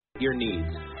your needs.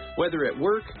 Whether at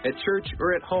work, at church,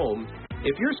 or at home,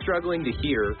 if you're struggling to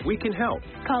hear, we can help.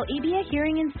 Call EBA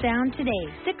Hearing and Sound today,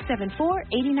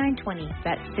 674-8920.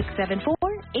 That's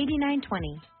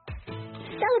 674-8920.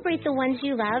 Celebrate the ones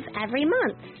you love every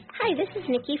month. Hi, this is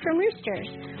Nikki from Roosters.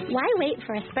 Why wait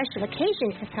for a special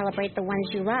occasion to celebrate the ones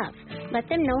you love? Let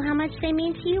them know how much they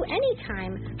mean to you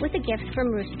anytime with a gift from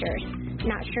Roosters.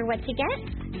 Not sure what to get?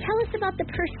 Tell us about the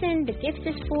person the gift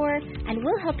is for, and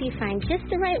we'll help you find just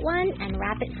the right one and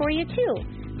wrap it for you, too.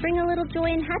 Bring a little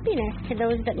joy and happiness to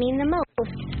those that mean the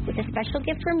most with a special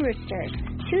gift from Roosters,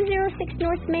 206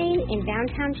 North Main in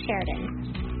downtown Sheridan.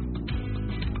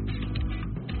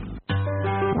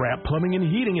 Rapp Plumbing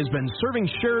and Heating has been serving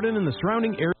Sheridan and the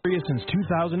surrounding area since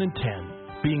 2010.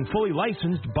 Being fully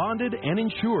licensed, bonded, and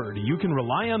insured, you can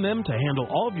rely on them to handle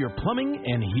all of your plumbing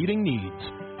and heating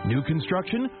needs. New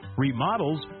construction,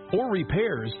 remodels, or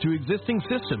repairs to existing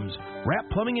systems, Rapp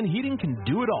Plumbing and Heating can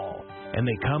do it all, and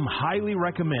they come highly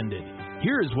recommended.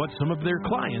 Here is what some of their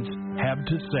clients have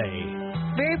to say.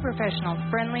 Very professional,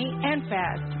 friendly, and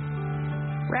fast.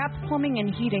 Rapp Plumbing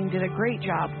and Heating did a great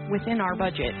job within our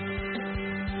budget.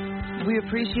 We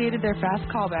appreciated their fast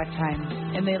callback times,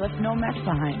 and they left no mess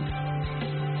behind.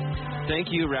 Thank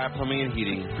you, Rapp Plumbing and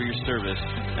Heating, for your service,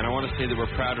 and I want to say that we're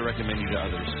proud to recommend you to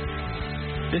others.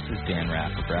 This is Dan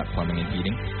Rapp of Rapp Plumbing and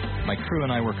Heating. My crew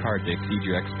and I work hard to exceed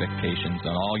your expectations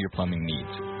on all your plumbing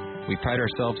needs. We pride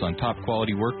ourselves on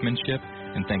top-quality workmanship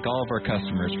and thank all of our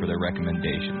customers for their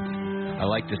recommendations. I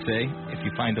like to say, if you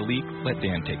find a leak, let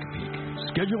Dan take a peek.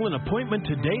 Schedule an appointment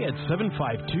today at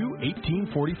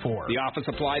 752-1844. The office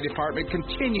supply department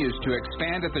continues to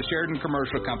expand at the Sheridan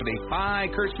Commercial Company. Hi,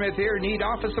 Kurt Smith here. Need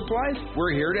office supplies?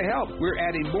 We're here to help. We're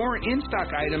adding more in-stock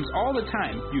items all the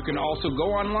time. You can also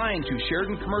go online to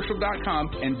SheridanCommercial.com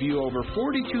and view over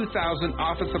 42,000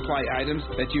 office supply items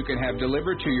that you can have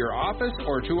delivered to your office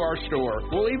or to our store.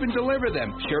 We'll even deliver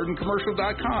them.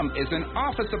 SheridanCommercial.com is an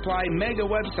office supply mega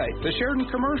website. The Sheridan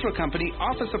Commercial Company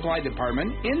Office Supply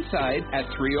Department inside at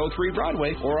 303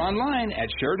 Broadway or online at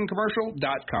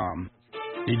SheridanCommercial.com.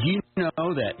 Did you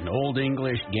know that in Old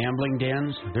English gambling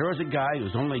dens, there was a guy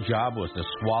whose only job was to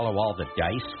swallow all the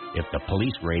dice if the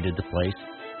police raided the place?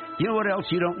 You know what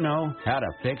else you don't know? How to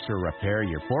fix or repair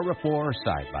your 4x4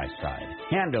 side-by-side.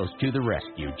 Hando's to the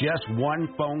rescue. Just one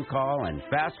phone call and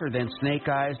faster than snake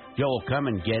eyes, Joe will come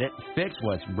and get it, fix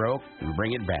what's broke, and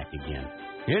bring it back again.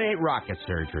 It ain't rocket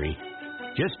surgery.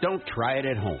 Just don't try it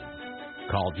at home.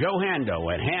 Call Joe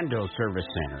Hando at Hando Service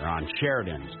Center on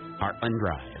Sheridan's Heartland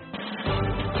Drive.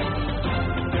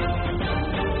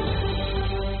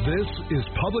 This is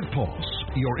Public Pulse,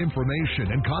 your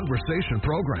information and conversation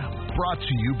program, brought to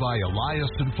you by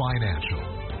Eliason Financial.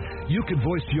 You can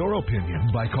voice your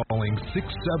opinion by calling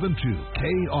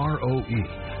 672-KROE.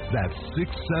 That's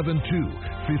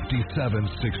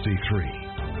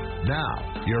 672-5763.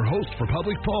 Now, your host for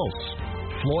Public Pulse,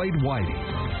 Floyd Whiting.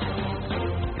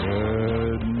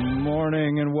 Good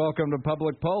morning and welcome to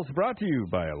Public Pulse, brought to you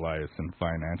by Eliason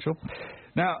Financial.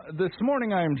 Now, this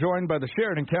morning I am joined by the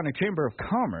Sheridan County Chamber of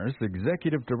Commerce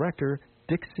Executive Director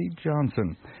Dixie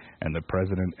Johnson and the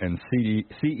President and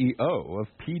CEO of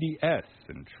PDS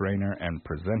and trainer and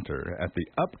presenter at the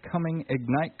upcoming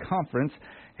Ignite Conference,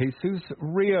 Jesus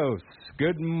Rios.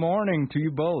 Good morning to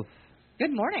you both.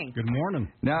 Good morning. Good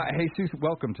morning. Now, Jesus,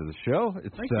 welcome to the show.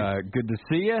 It's good to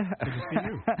see you. Good to see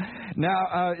you.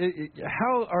 Now,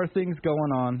 how are things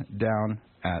going on down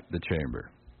at the Chamber?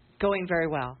 Going very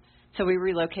well. So we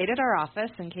relocated our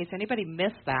office. In case anybody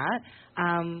missed that,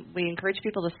 we encourage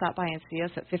people to stop by and see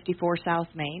us at 54 South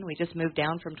Main. We just moved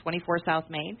down from 24 South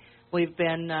Main. We've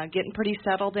been getting pretty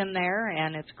settled in there,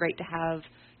 and it's great to have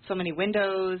so many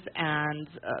windows and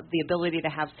the ability to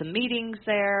have some meetings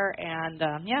there. And,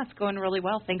 it's going really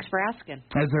well. Thanks for asking.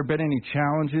 Has there been any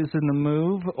challenges in the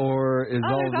move, or is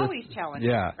all there's this... always challenges,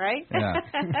 right? Yeah.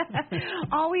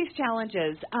 Always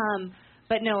challenges.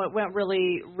 But no, it went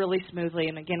really, really smoothly.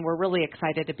 And, again, we're really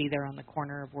excited to be there on the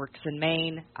corner of Works and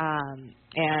Main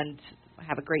and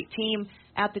have a great team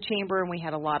at the Chamber. And we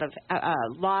had a lot of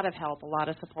help, a lot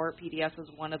of support. PDS was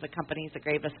one of the companies that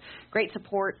gave us great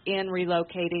support in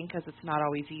relocating because it's not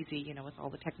always easy, with all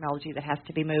the technology that has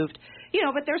to be moved.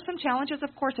 But there's some challenges.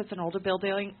 Of course, it's an older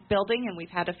building, and we've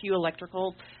had a few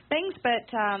electrical things,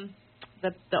 but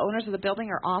the owners of the building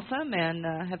are awesome and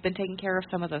have been taking care of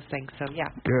some of those things. So, yeah,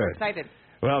 we're excited.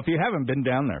 Well, if you haven't been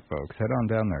down there, folks, head on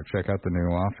down there. Check out the new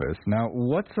office. Now,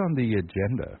 what's on the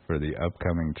agenda for the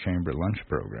upcoming Chamber Lunch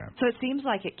program? So it seems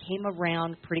like it came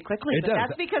around pretty quickly. It does.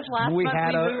 That's because last we month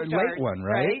had we a moved late one,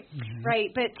 right?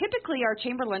 Right. But typically our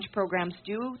Chamber Lunch programs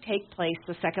do take place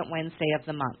the second Wednesday of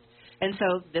the month. And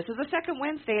so this is the second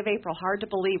Wednesday of April. Hard to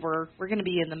believe we're going to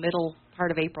be in the middle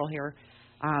part of April here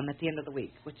at the end of the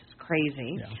week, which is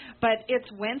crazy. Yeah. But it's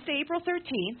Wednesday, April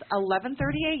 13th, 11:30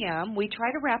 a.m. We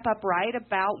try to wrap up right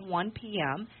about 1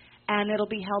 p.m., and it'll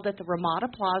be held at the Ramada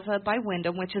Plaza by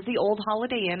Wyndham, which is the old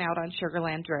Holiday Inn out on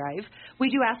Sugarland Drive. We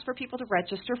do ask for people to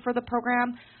register for the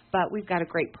program, but we've got a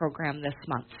great program this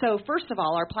month. So first of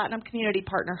all, our Platinum Community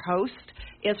Partner host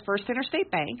is First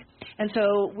Interstate Bank, and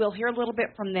so we'll hear a little bit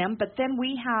from them. But then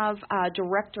we have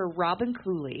Director Robin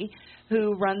Cooley,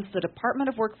 who runs the Department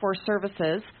of Workforce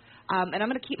Services, and I'm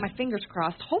going to keep my fingers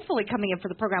crossed, hopefully coming in for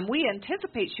the program. We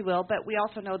anticipate she will, but we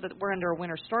also know that we're under a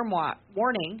winter storm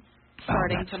warning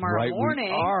starting tomorrow morning.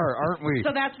 We are, aren't we?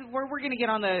 So that's where we're going to get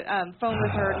on the phone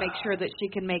with her and make sure that she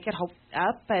can make it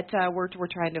up. But we're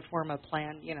trying to form a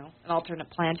plan, an alternate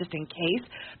plan just in case.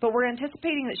 But we're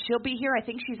anticipating that she'll be here. I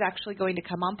think she's actually going to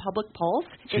come on Public Pulse.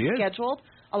 It's scheduled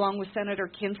along with Senator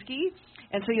Kinski.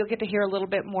 And so you'll get to hear a little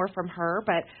bit more from her.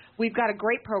 But we've got a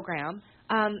great program.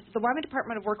 The Wyoming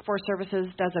Department of Workforce Services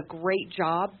does a great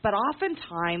job, but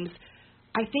oftentimes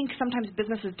I think sometimes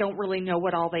businesses don't really know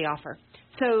what all they offer.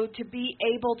 So to be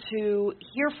able to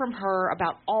hear from her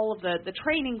about all of the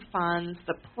training funds,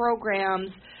 the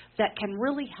programs that can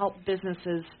really help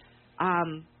businesses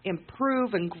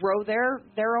improve and grow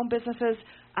their own businesses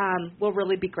will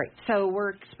really be great. So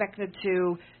we're expected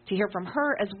to hear from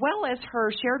her, as well as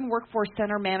her Sheridan Workforce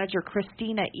Center manager,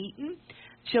 Christina Eaton.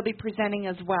 She'll be presenting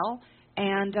as well.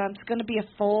 And it's going to be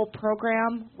a full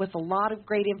program with a lot of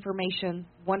great information,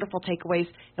 wonderful takeaways,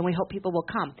 and we hope people will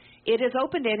come. It is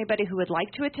open to anybody who would like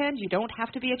to attend. You don't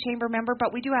have to be a chamber member,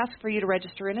 but we do ask for you to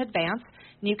register in advance.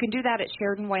 And you can do that at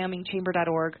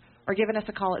SheridanWyomingChamber.org or giving us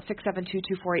a call at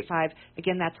 672-2485.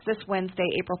 Again, that's this Wednesday,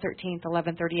 April 13th,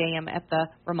 11:30 a.m. at the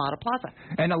Ramada Plaza.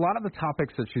 And a lot of the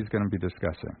topics that she's going to be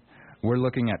discussing, we're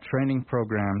looking at training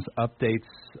programs, updates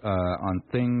on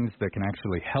things that can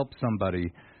actually help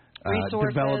somebody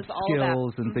develop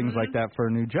skills and things like that for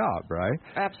a new job, right?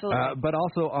 Absolutely. But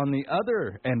also on the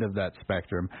other end of that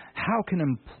spectrum, how can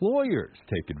employers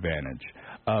take advantage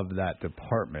of that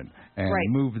department and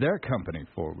move their company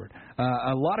forward?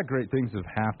 A lot of great things have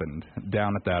happened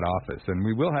down at that office, and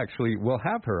we'll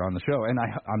have her on the show. And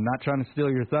I'm not trying to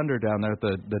steal your thunder down there at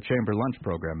the Chamber Lunch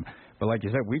program, but like you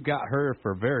said, we've got her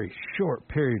for a very short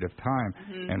period of time,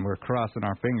 and we're crossing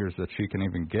our fingers that she can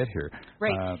even get here.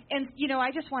 Right. And,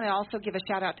 I just want to also give a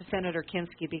shout-out to Senator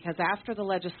Kinski, because after the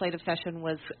legislative session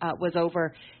was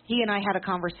over, he and I had a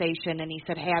conversation, and he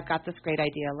said, hey, I've got this great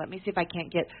idea. Let me see if I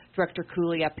can't get Director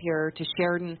Cooley up here to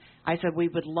Sheridan. I said, we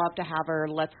would love to have her.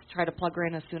 Let's try to plug her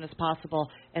in as soon as possible.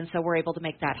 And so we're able to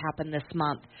make that happen this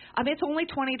month. It's only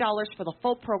 $20 for the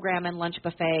full program and lunch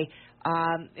buffet.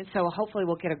 And so hopefully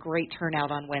we'll get a great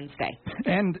turnout on Wednesday.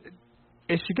 And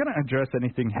is she going to address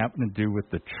anything having to do with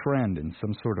the trend in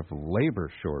some sort of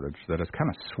labor shortage that has kind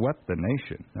of swept the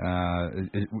nation?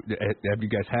 Have you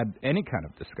guys had any kind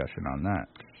of discussion on that?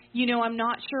 I'm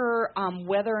not sure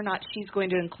whether or not she's going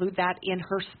to include that in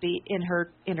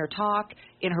her talk,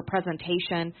 in her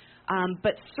presentation.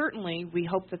 But certainly we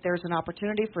hope that there's an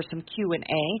opportunity for some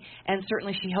Q&A, and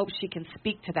certainly she hopes she can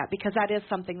speak to that, because that is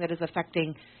something that is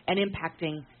affecting and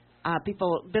impacting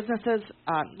businesses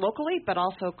locally, but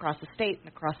also across the state and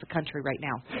across the country right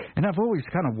now. And I've always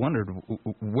kind of wondered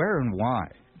where and why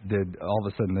did all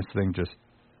of a sudden this thing just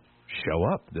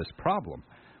show up, this problem,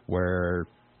 where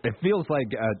it feels like,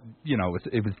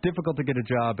 it was difficult to get a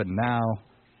job, and now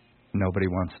nobody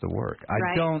wants to work.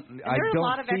 I don't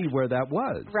see where that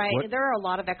was. Right. There are a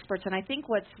lot of experts, and I think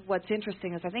what's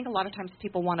interesting is I think a lot of times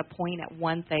people want to point at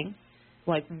one thing,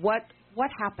 like what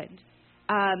happened.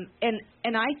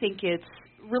 And I think it's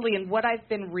really in what I've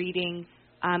been reading,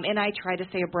 and I try to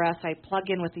stay abreast. I plug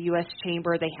in with the U.S.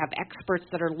 Chamber. They have experts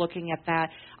that are looking at that.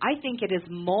 I think it is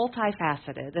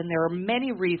multifaceted, and there are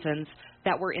many reasons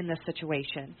that we're in this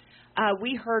situation.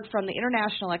 We heard from the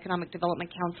International Economic Development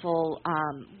Council,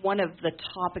 one of the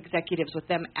top executives with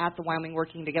them at the Wyoming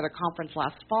Working Together conference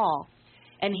last fall,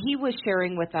 and he was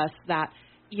sharing with us that,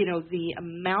 the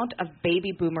amount of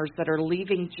baby boomers that are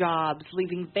leaving jobs,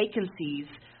 leaving vacancies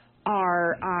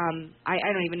are, I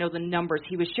don't even know the numbers.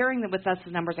 He was sharing them with us,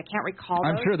 the numbers. I can't recall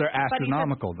those. I'm sure they're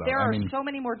astronomical, though. There are so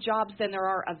many more jobs than there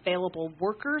are available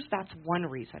workers. That's one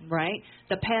reason, right?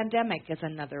 The pandemic is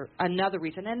another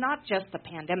reason, and not just the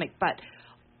pandemic, but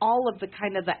all of the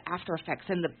kind of the after effects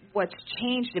and what's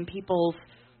changed in people's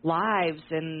lives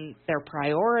and their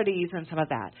priorities and some of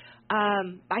that.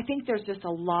 I think there's just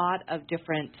a lot of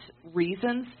different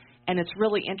reasons, and it's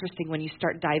really interesting when you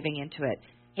start diving into it.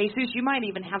 Jesus, you might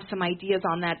even have some ideas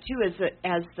on that, too,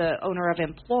 as the owner of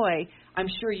Employ. I'm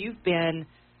sure you've been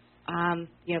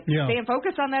staying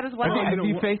focused on that as well. Have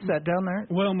you faced that down there?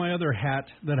 Well, my other hat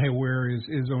that I wear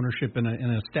is ownership in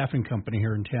a staffing company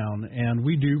here in town, and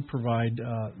we do provide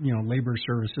labor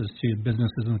services to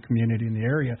businesses in the community in the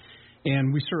area.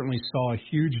 And we certainly saw a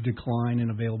huge decline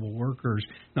in available workers.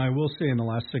 Now, I will say in the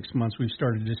last 6 months, we've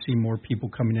started to see more people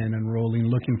coming in, enrolling,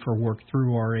 looking for work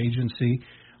through our agency,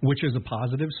 which is a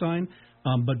positive sign.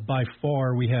 But by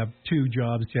far, we have 2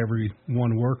 jobs to every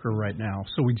 1 worker right now.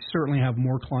 So we certainly have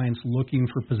more clients looking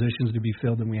for positions to be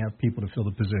filled than we have people to fill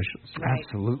the positions. Right.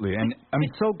 Absolutely. And I'm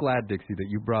so glad, Dixie, that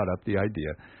you brought up the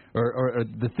idea or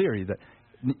the theory that,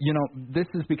 this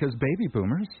is because baby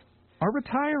boomers are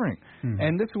retiring. Mm-hmm.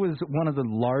 And this was one of the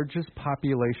largest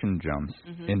population jumps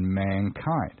in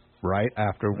mankind right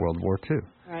after World War II.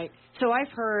 Right. So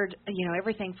I've heard,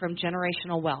 everything from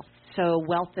generational wealth. So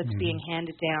wealth that's being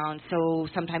handed down. So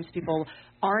sometimes people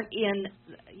aren't in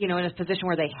a position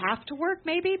where they have to work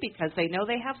maybe because they know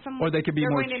they have some. Or they could be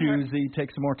more choosy,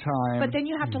 take some more time. But then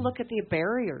you have to look at the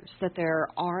barriers that there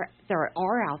are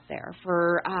out there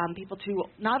for people to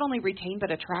not only retain but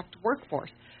attract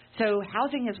workforce. So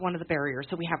housing is one of the barriers.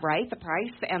 So we have, the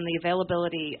price and the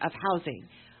availability of housing.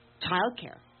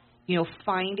 Childcare,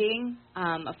 finding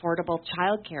affordable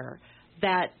childcare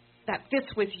that fits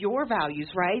with your values,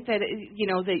 right? That,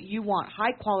 that you want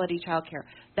high-quality childcare.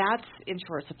 That's in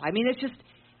short supply. I mean, it's just,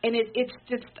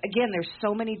 again, there's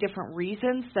so many different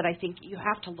reasons that I think you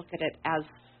have to look at it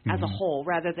as a whole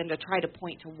rather than to try to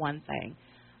point to one thing.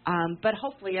 But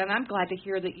hopefully, and I'm glad to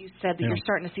hear that you said that you're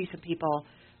starting to see some people.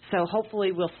 So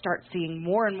hopefully we'll start seeing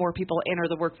more and more people enter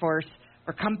the workforce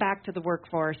or come back to the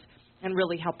workforce and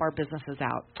really help our businesses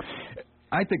out.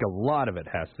 I think a lot of it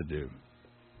has to do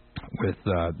with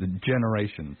the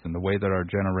generations and the way that our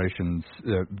generations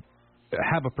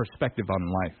have a perspective on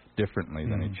life differently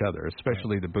than each other,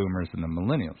 especially the boomers and the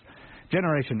millennials.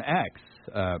 Generation X,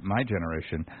 my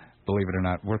generation, believe it or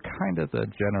not, we're kind of the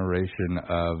generation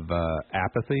of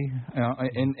apathy.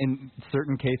 In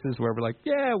certain cases where we're like,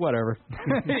 yeah, whatever,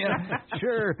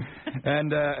 sure.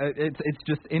 And it's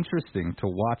just interesting to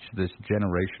watch this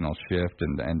generational shift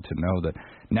and to know that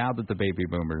now that the baby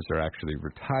boomers are actually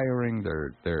retiring,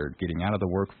 they're getting out of the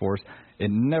workforce.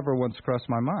 It never once crossed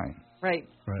my mind. Right.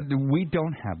 We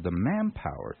don't have the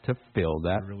manpower to fill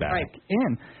that back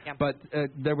in. Yeah. But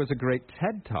there was a great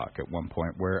TED Talk at one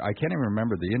point where I can't even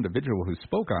remember the individual who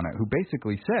spoke on it, who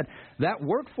basically said that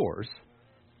workforce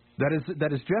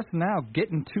that is just now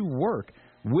getting to work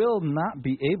will not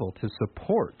be able to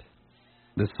support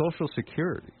the Social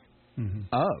Security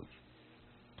of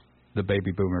the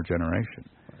baby boomer generation.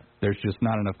 There's just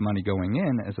not enough money going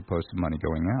in as opposed to money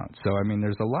going out. So, I mean,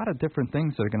 there's a lot of different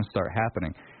things that are going to start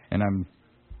happening, and I'm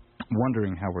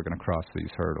wondering how we're going to cross these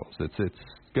hurdles. It's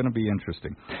going to be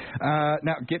interesting.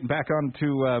 Now, getting back on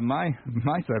to my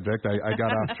subject, I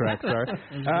got off track, sorry.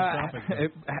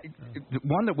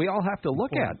 One that we all have to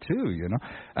look at, too,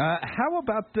 How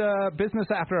about business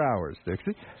after hours,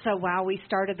 Dixie? So, we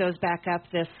started those back up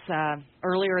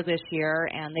earlier this year,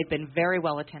 and they've been very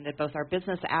well attended, both our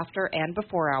business after and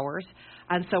before hours.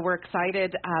 And so we're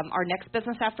excited. Our next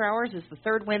business after hours is the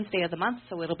third Wednesday of the month,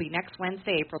 so it'll be next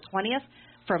Wednesday, April 20th,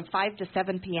 from 5 to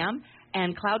 7 p.m.,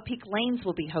 and Cloud Peak Lanes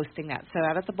will be hosting that. So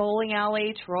out at the bowling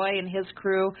alley, Troy and his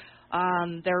crew,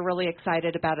 they're really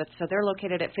excited about it. So they're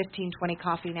located at 1520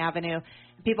 Coffeen Avenue.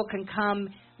 People can come,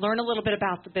 learn a little bit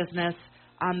about the business,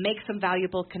 make some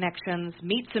valuable connections,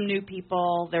 meet some new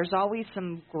people. There's always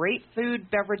some great food,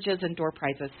 beverages, and door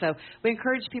prizes. So we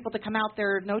encourage people to come out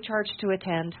there, no charge to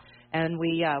attend, and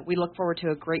we look forward to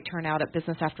a great turnout at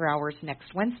Business After Hours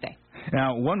next Wednesday.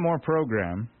 Now, one more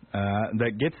program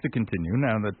that gets to continue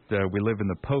now that we live in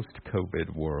the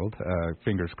post-COVID world,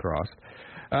 fingers crossed.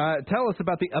 Tell us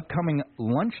about the upcoming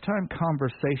lunchtime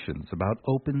conversations about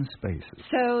open spaces.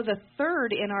 So the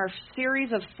third in our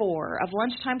series of 4 of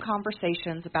lunchtime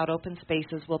conversations about open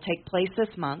spaces will take place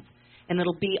this month, and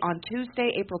it'll be on Tuesday,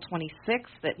 April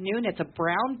 26th at noon. It's a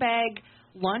brown bag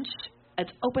lunch.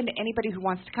 It's open to anybody who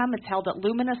wants to come. It's held at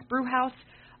Luminous Brew House.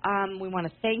 We want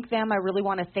to thank them. I really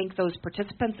want to thank those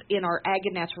participants in our Ag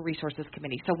and Natural Resources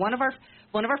Committee. So one of our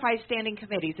 5 standing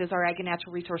committees is our Ag and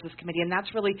Natural Resources Committee, and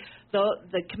that's really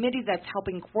the committee that's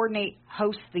helping coordinate,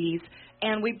 host these.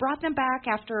 And we brought them back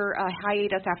after a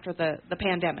hiatus after the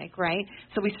pandemic, right?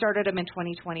 So we started them in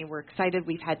 2020. We're excited.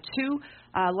 We've had 2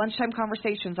 lunchtime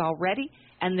conversations already,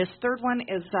 and this third one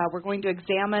is we're going to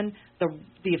examine the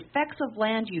effects of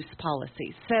land use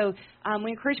policies. So we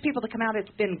encourage people to come out.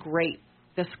 It's been great.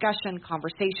 Discussion,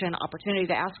 conversation, opportunity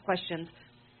to ask questions,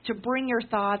 to bring your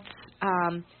thoughts,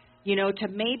 to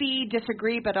maybe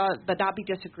disagree but not be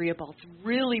disagreeable. It's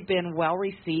really been well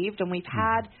received, and we've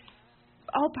had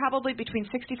probably between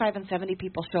 65 and 70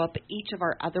 people show up at each of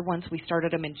our other ones. We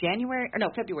started them in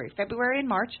February and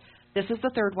March. This is the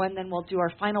third one. Then we'll do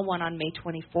our final one on May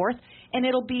 24th, and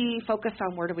it'll be focused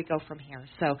on where do we go from here.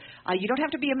 So you don't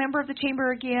have to be a member of the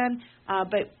Chamber again,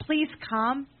 but please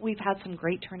come. We've had some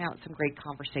great turnout, some great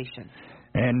conversations.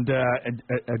 And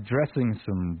addressing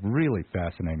some really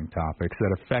fascinating topics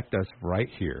that affect us right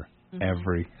here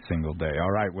every single day.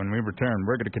 All right, when we return,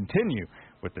 we're going to continue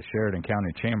with the Sheridan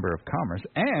County Chamber of Commerce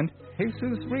and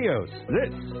Jesus Rios.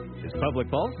 This is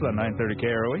Public Pulse on 930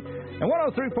 KROE and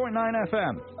 103.9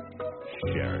 FM.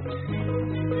 Sheridan.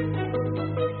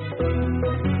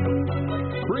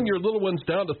 Bring your little ones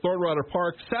down to Thornwater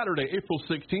Park Saturday, April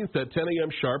 16th at 10 a.m.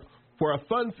 sharp for a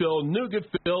fun-filled,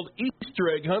 nougat-filled Easter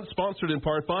egg hunt sponsored in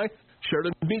part by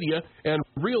Sheridan Media and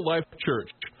Real Life Church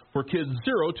for kids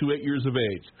 0 to 8 years of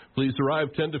age. Please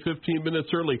arrive 10 to 15 minutes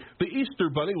early. The Easter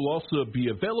Bunny will also be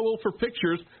available for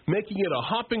pictures, making it a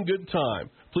hopping good time.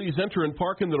 Please enter and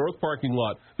park in the north parking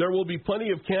lot. There will be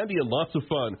plenty of candy and lots of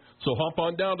fun. So hop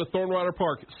on down to Thornwater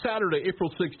Park Saturday,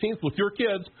 April 16th with your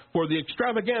kids for the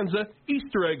extravaganza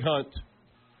Easter egg hunt.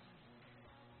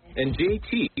 And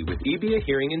JT with EBIA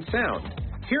Hearing and Sound.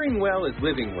 Hearing well is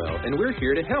living well, and we're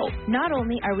here to help. Not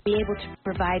only are we able to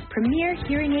provide premier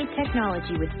hearing aid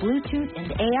technology with Bluetooth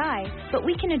and AI, but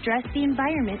we can address the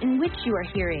environment in which you are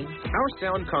hearing. Our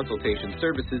sound consultation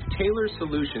services tailor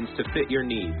solutions to fit your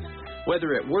needs.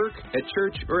 Whether at work, at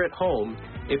church, or at home,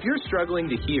 if you're struggling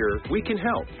to hear, we can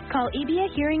help. Call EBIA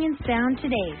Hearing and Sound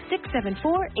today,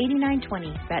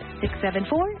 674-8920. That's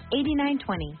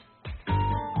 674-8920.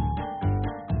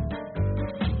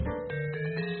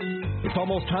 It's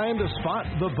almost time to spot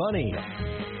the bunny.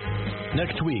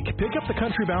 Next week, pick up the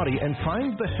Country Bounty and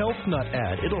find the Health Nut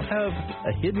ad. It'll have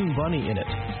a hidden bunny in it.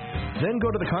 Then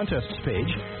go to the contests page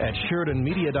at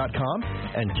SheridanMedia.com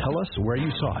and tell us where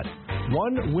you saw it.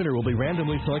 One winner will be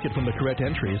randomly selected from the correct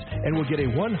entries and will get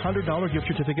a $100 gift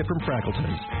certificate from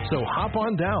Frackleton's. So hop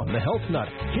on down the Health Nut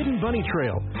Hidden Bunny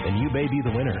Trail, and you may be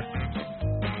the winner.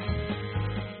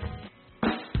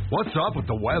 What's up with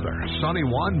the weather? Sunny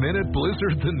 1 minute,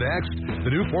 blizzard the next.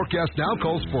 The new forecast now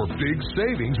calls for big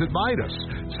savings at Midas.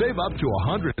 Save up to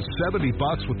 $170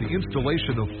 with the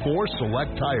installation of 4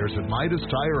 select tires at Midas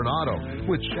Tire and Auto,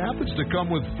 which happens to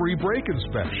come with free brake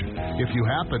inspection. If you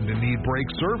happen to need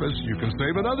brake service, you can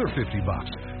save another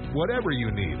 $50. Whatever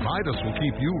you need, Midas will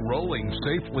keep you rolling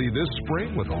safely this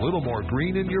spring with a little more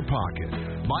green in your pocket.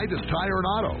 Midas Tire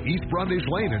and Auto, East Brundage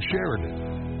Lane in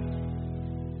Sheridan.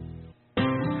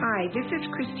 Hi, this is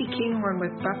Christy Kinghorn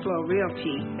with Buffalo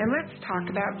Realty, and let's talk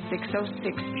about 606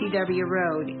 TW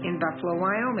Road in Buffalo,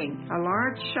 Wyoming, a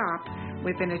large shop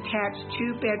with an attached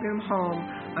 2-bedroom home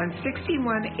on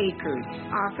 61 acres.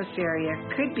 Office area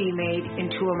could be made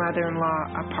into a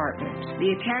mother-in-law apartment. The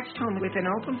attached home with an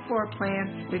open floor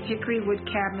plan with hickory wood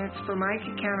cabinets, formica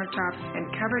countertops, and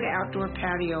covered outdoor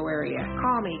patio area.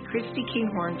 Call me, Christy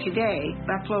Kinghorn, today.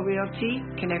 Buffalo Realty,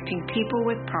 connecting people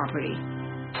with property.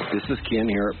 This is Ken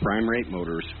here at Prime Rate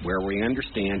Motors, where we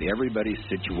understand everybody's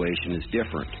situation is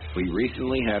different. We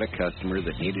recently had a customer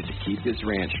that needed to keep his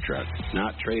ranch truck,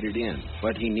 not trade it in.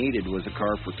 What he needed was a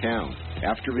car for town.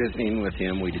 After visiting with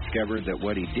him, we discovered that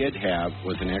what he did have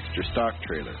was an extra stock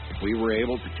trailer. We were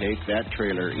able to take that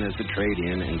trailer in as a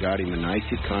trade-in and got him a nice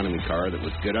economy car that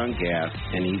was good on gas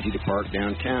and easy to park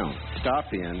downtown.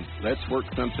 Stop in, let's work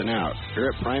something out. Here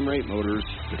at Prime Rate Motors,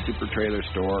 the Super Trailer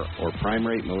Store, or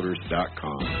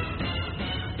PrimeRateMotors.com.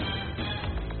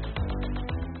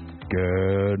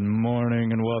 Good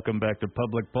morning and welcome back to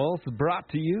Public Pulse, brought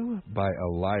to you by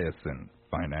Eliason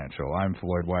Financial. I'm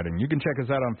Floyd Whiting. You can check us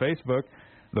out on Facebook.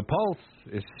 The Pulse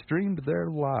is streamed there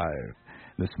live.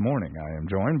 This morning I am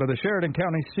joined by the Sheridan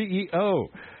County CEO.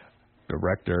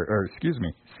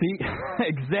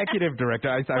 Executive Director.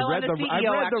 I read the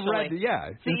yeah.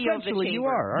 CEO essentially, you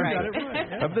are. All right.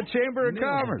 Right. Of the Chamber of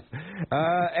Commerce,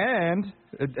 and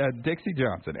Dixie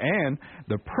Johnson, and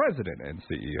the President and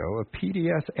CEO of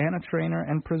PDS, and a trainer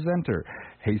and presenter,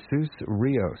 Jesus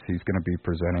Rios. He's going to be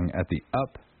presenting at the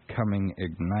upcoming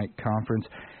Ignite conference.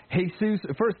 Jesus,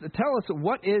 first, tell us,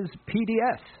 what is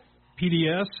PDS?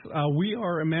 PDS, we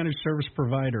are a managed service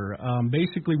provider.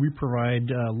 Basically, we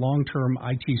provide long-term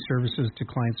IT services to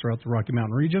clients throughout the Rocky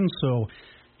Mountain region. So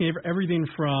everything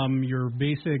from your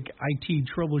basic IT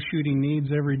troubleshooting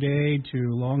needs every day to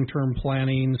long-term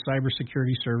planning,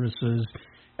 cybersecurity services,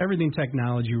 everything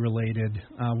technology-related.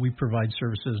 We provide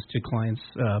services to clients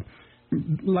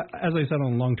As I said,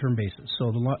 on a long-term basis.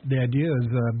 So the idea is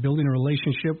building a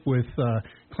relationship with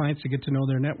clients to get to know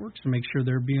their networks and make sure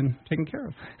they're being taken care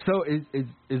of. So is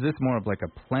this more of like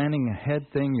a planning ahead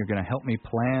thing? You're going to help me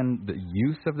plan the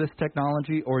use of this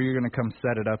technology, or you're going to come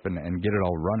set it up and get it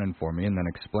all running for me and then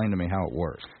explain to me how it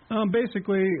works?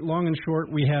 Basically, long and short,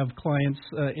 we have clients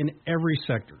in every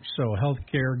sector. So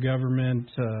healthcare, government,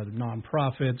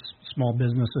 nonprofits, small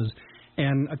businesses.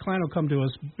 And a client will come to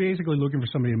us basically looking for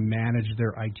somebody to manage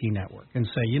their IT network and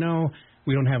say,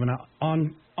 we don't have an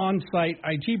on-site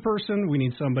IT person. We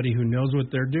need somebody who knows what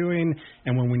they're doing.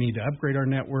 And when we need to upgrade our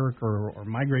network or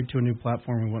migrate to a new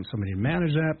platform, we want somebody to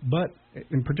manage that. But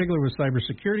in particular with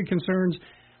cybersecurity concerns,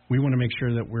 we want to make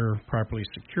sure that we're properly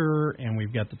secure and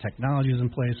we've got the technologies in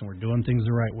place and we're doing things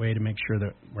the right way to make sure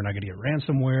that we're not going to get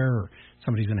ransomware or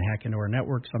somebody's going to hack into our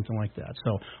network, something like that.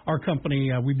 So our company,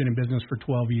 we've been in business for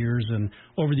 12 years, and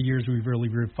over the years we've really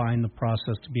refined the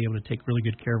process to be able to take really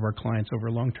good care of our clients over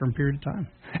a long-term period of time.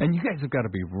 And you guys have got to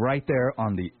be right there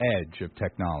on the edge of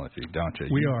technology, don't you?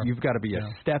 We are. You've got to be a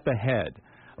step ahead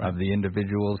of the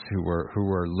individuals who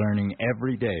are learning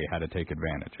every day how to take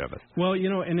advantage of it. Well,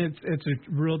 and it's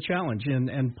a real challenge,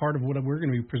 and part of what we're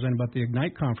going to be presenting about the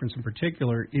Ignite conference in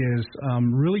particular is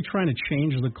really trying to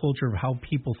change the culture of how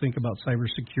people think about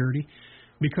cybersecurity.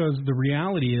 Because the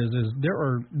reality is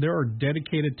there are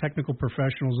dedicated technical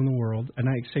professionals in the world, and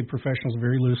I say professionals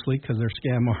very loosely because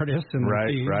they're scam artists and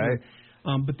right.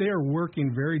 But they are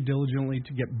working very diligently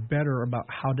to get better about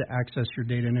how to access your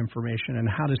data and information and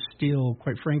how to steal,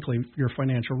 quite frankly, your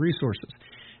financial resources.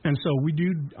 And so we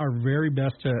do our very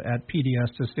best at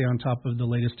PDS to stay on top of the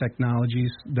latest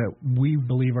technologies that we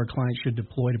believe our clients should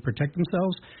deploy to protect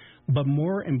themselves. But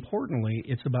more importantly,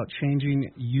 it's about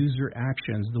changing user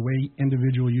actions, the way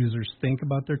individual users think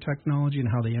about their technology and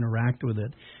how they interact with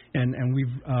it. And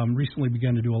we've recently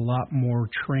begun to do a lot more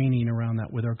training around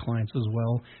that with our clients as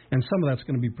well. And some of that's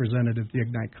going to be presented at the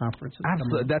Ignite conference.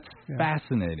 Absolutely. That's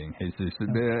fascinating, Jesus.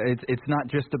 Yeah. It's not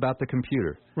just about the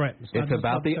computer. Right. It's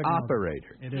about the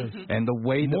operator. It is. And the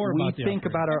way that we think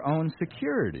about our own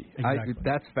security. Exactly.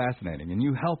 That's fascinating. And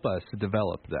you help us to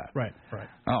develop that. Right.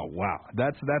 Oh, wow.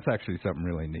 That's actually something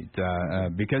really neat.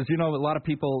 Because, a lot of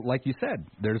people, like you said,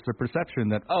 there's the perception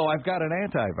that, I've got an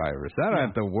antivirus. I don't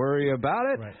have to worry about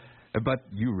it. Right. But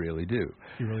you really do.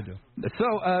 You really do.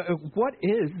 So what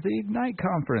is the Ignite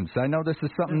Conference? I know this is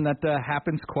something that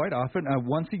happens quite often,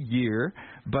 once a year.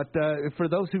 But for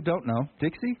those who don't know,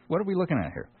 Dixie, what are we looking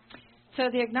at here? So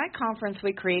the Ignite Conference,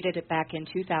 we created it back in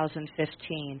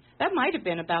 2015. That might have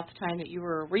been about the time that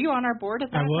were you on our board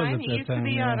at that time? I was at that time. You used to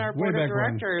be on our board of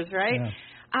directors, right? Yeah.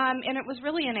 And it was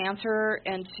really an answer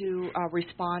and to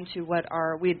respond to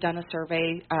we had done a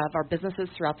survey of our businesses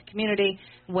throughout the community,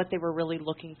 what they were really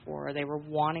looking for. They were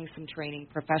wanting some training,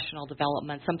 professional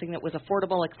development, something that was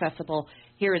affordable, accessible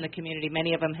here in the community.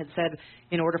 Many of them had said,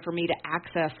 in order for me to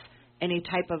access any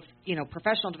type of,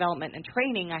 professional development and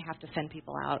training, I have to send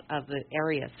people out of the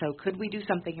area. So could we do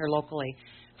something here locally?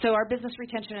 So our Business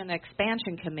Retention and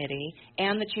Expansion Committee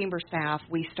and the Chamber staff,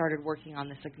 we started working on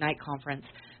this Ignite Conference.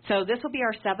 So this will be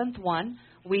our 7th one.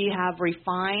 We have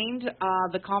refined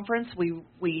the conference.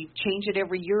 We change it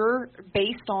every year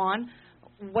based on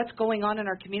what's going on in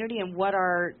our community and what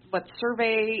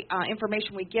survey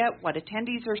information we get, what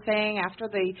attendees are saying after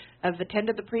they have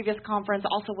attended the previous conference,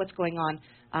 also what's going on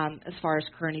as far as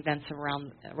current events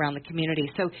around the community.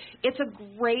 So it's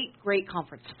a great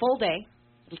conference, full day.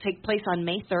 It'll take place on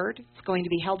May 3rd. It's going to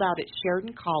be held out at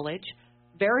Sheridan College,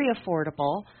 very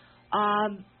affordable,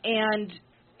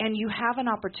 and you have an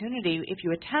opportunity, if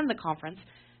you attend the conference,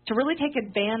 to really take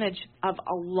advantage of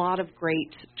a lot of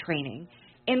great training.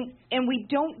 And we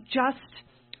don't just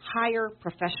hire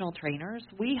professional trainers.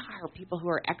 We hire people who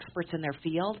are experts in their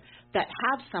field that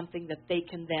have something that they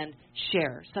can then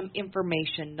share, some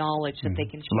information, knowledge that they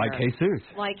can share.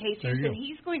 Like Jesus. And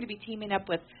he's going to be teaming up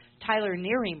with Tyler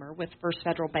Nieremer with First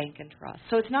Federal Bank and Trust.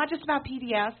 So it's not just about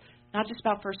PDS, not just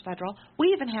about First Federal.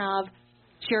 We even have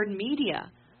Sheridan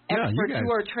Media experts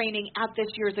who are training at this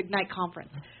year's Ignite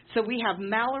Conference. So we have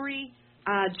Mallory,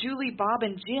 Julie, Bob,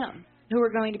 and Jim, who are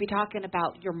going to be talking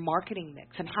about your marketing mix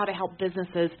and how to help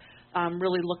businesses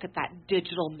really look at that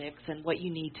digital mix and what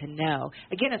you need to know.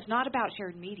 Again, it's not about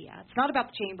Sheridan Media. It's not about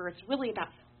the Chamber. It's really about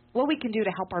what we can do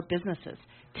to help our businesses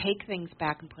take things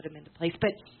back and put them into place.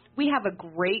 But we have a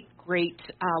great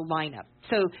lineup.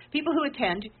 So people who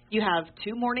attend, you have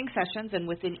 2 morning sessions, and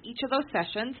within each of those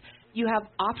sessions, you have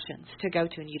options to go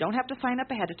to. And you don't have to sign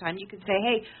up ahead of time. You can say,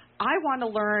 hey, I want to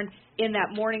learn in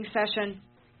that morning session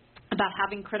about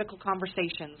having critical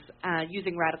conversations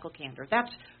using radical candor. That's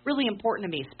really important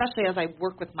to me, especially as I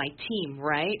work with my team,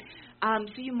 right?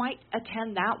 So you might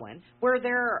attend that one, where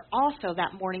there are also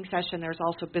that morning session, there's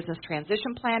also business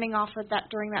transition planning offered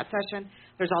during that session.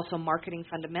 There's also marketing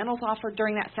fundamentals offered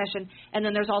during that session. And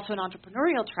then there's also an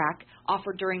entrepreneurial track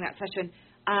offered during that session.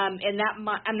 And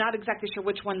I'm not exactly sure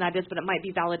which one that is, but it might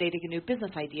be validating a new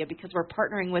business idea because we're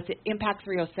partnering with Impact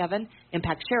 307,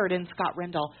 Impact Sheridan, Scott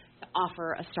Rendell, to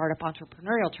offer a startup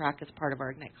entrepreneurial track as part of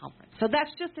our Ignite conference. So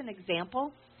that's just an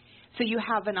example. So you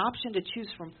have an option to choose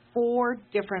from 4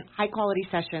 different high-quality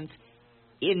sessions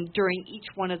during each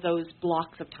one of those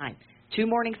blocks of time. 2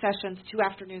 morning sessions, 2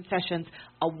 afternoon sessions,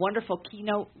 a wonderful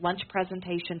keynote lunch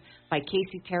presentation by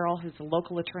Casey Terrell, who's a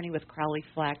local attorney with Crowley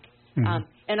Fleck. Mm-hmm.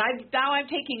 And now I'm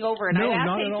taking over, and I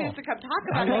asked Jesus to come talk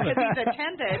about it because he's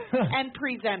attended and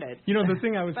presented. You know, the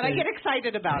thing I would but say... I get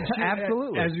excited about it.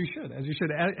 Absolutely. As you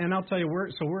should. And I'll tell you,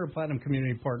 we're a Platinum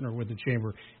Community Partner with the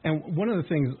Chamber. And one of the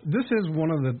things, this is one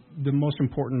of the most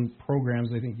important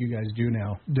programs I think you guys do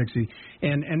now, Dixie.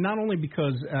 And not only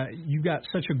because you got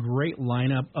such a great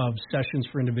lineup of sessions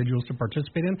for individuals to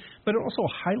participate in, but it also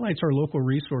highlights our local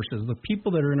resources, the people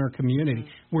that are in our community.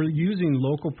 We're using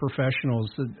local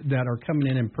professionals that are coming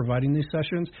in and providing these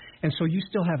sessions, and so you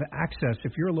still have access.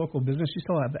 If you're a local business, you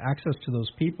still have access to those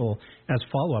people as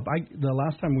follow-up. The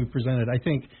last time we presented,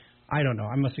 I don't know,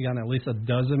 I must have gotten at least a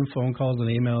dozen phone calls and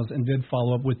emails and did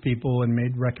follow up with people and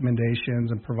made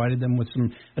recommendations and provided them with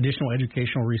some additional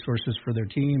educational resources for their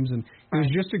teams. And it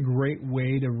was just a great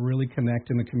way to really connect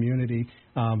in the community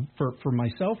for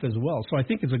myself as well. So I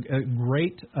think it's a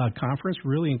great conference.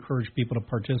 Really encourage people to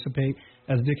participate.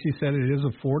 As Dixie said, it is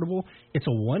affordable. It's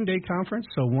a one-day conference,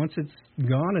 so once it's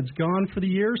gone for the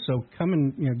year. So come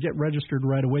and get registered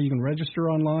right away. You can register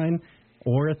online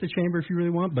or at the Chamber if you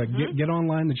really want, but get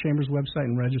online, the Chamber's website,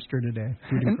 and register today.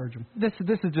 We'd encourage them. This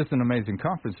is just an amazing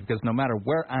conference because no matter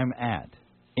where I'm at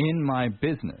in my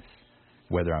business,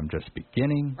 whether I'm just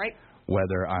beginning,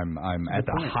 whether I'm at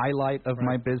the highlight of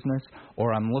my business,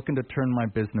 or I'm looking to turn my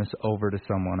business over to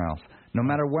someone else, no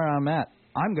matter where I'm at,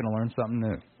 I'm going to learn something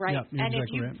new. Right, and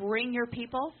if you bring your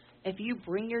people, if you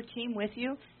bring your team with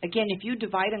you, again, if you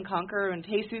divide and conquer, and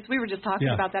Jesus, we were just talking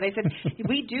about that. I said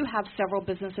we do have several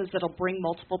businesses that'll bring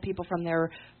multiple people from their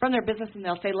business, and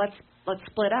they'll say, let's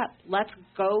split up. Let's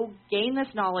go gain this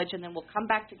knowledge, and then we'll come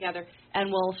back together and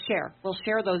we'll share. We'll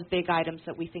share those big items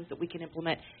that we think that we can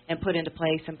implement and put into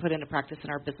place and put into practice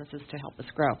in our businesses to help us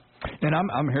grow. And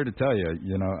I'm here to tell you,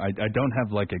 I don't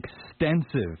have like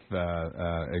extensive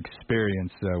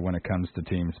experience when it comes to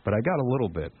teams, but I got a little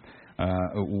bit.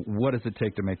 What does it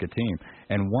take to make a team?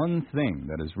 And one thing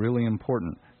that is really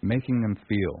important, making them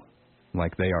feel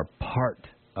like they are part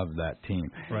of that team.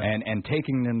 And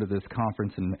taking them to this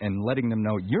conference and letting them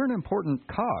know you're an important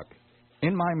cog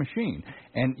in my machine,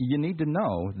 and you need to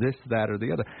know this, that, or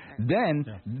the other. Then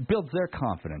builds their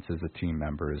confidence as a team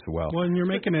member as well. Well, and you're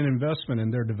making an investment in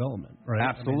their development, right?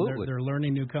 Absolutely. I mean, they're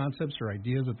learning new concepts or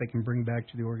ideas that they can bring back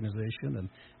to the organization,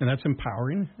 and that's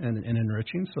empowering and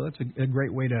enriching. So that's a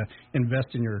great way to invest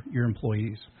in your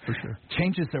employees, for sure.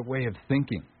 Changes their way of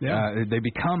thinking. They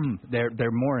become,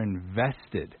 they're more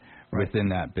invested within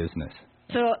that business.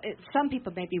 So some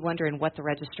people may be wondering what the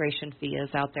registration fee is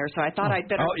out there. So I thought I'd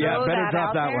better throw that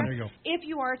out there. One. There you go. If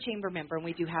you are a chamber member, and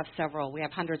we do have several, we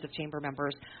have hundreds of chamber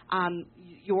members,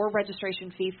 your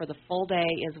registration fee for the full day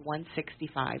is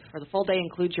 $165. For the full day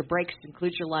includes your breaks,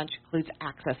 includes your lunch, includes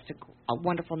access to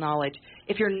wonderful knowledge.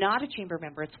 If you're not a chamber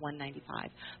member, it's $195.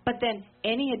 But then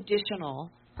any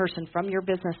additional person from your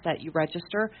business that you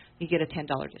register, you get a $10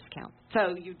 discount.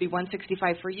 So you'd be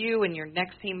 $165 for you, and your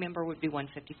next team member would be $155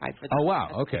 for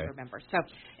the chamber member. So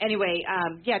anyway,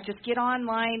 just get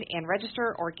online and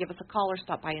register, or give us a call, or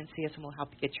stop by and see us, and we'll help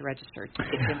you get you registered to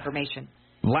get your information.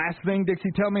 Last thing,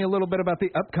 Dixie, tell me a little bit about the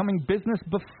upcoming Business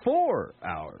Before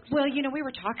Hours. Well, we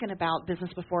were talking about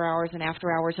Business Before Hours and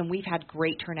After Hours, and we've had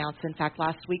great turnouts. In fact,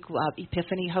 last week,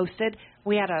 Epiphany hosted.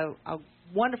 We had a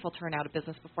wonderful turnout of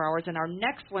Business Before Hours, and our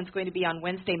next one's going to be on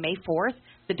Wednesday, May 4th,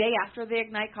 the day after the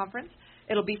Ignite Conference.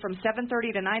 It'll be from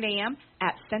 7:30 to 9 a.m.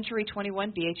 at Century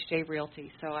 21 BHJ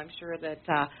Realty. So I'm sure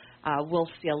that we'll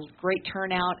see a great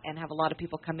turnout and have a lot of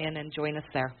people come in and join us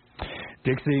there.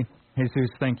 Dixie, Jesus,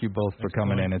 thank you both for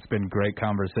coming in. It's been great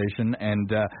conversation, and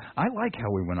I like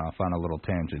how we went off on a little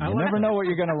tangent. You never know what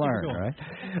you're going to learn, right?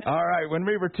 All right, when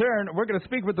we return, we're going to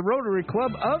speak with the Rotary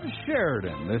Club of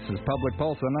Sheridan. This is Public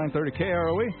Pulse on 930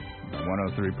 KROE,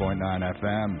 103.9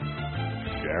 FM,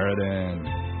 Sheridan.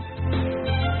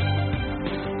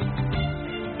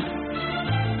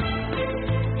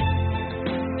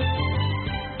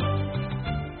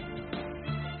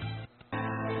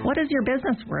 What is your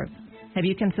business worth? Have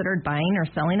you considered buying or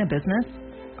selling a business?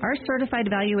 Our certified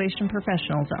valuation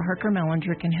professionals at Harker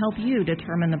Mellinger can help you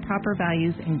determine the proper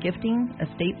values in gifting,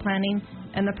 estate planning,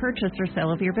 and the purchase or sale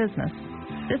of your business.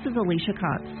 This is Alicia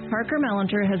Cox. Harker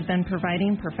Mellinger has been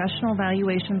providing professional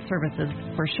valuation services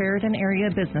for Sheridan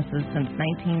area businesses since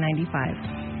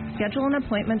 1995. Schedule an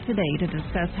appointment today to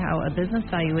discuss how a business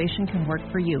valuation can work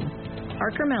for you.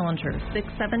 Harker Mellinger,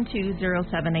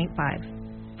 672-0785.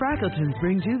 Frackleton's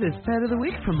brings you this pet of the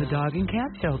week from the dog and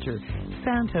cat shelter.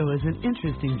 Santo is an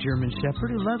interesting German shepherd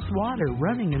who loves water,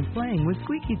 running, and playing with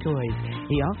squeaky toys.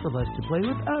 He also loves to play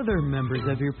with other members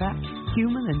of your pack,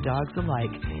 human and dogs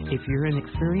alike. If you're an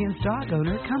experienced dog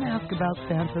owner, come ask about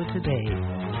Santo today.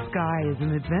 Sky is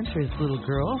an adventurous little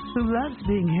girl who loves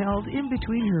being held in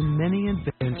between her many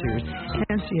adventures,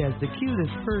 and she has the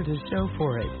cutest fur to show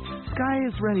for it. Sky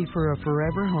is ready for a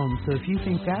forever home, so if you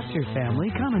think that's your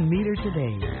family, come and meet her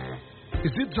today.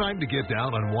 Is it time to get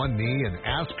down on one knee and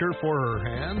ask her for her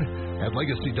hand? At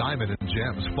Legacy Diamond &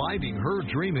 Gems, finding her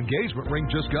dream engagement ring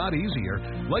just got easier.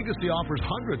 Legacy offers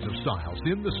hundreds of styles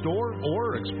in the store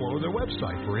or explore their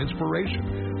website for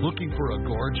inspiration. Looking for a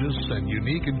gorgeous and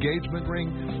unique engagement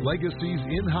ring? Legacy's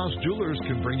in-house jewelers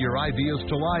can bring your ideas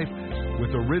to life with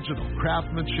original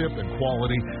craftsmanship and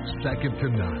quality second to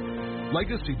none.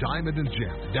 Legacy Diamond &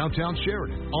 Gems, downtown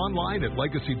Sheridan. Online at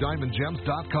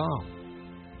legacydiamondgems.com.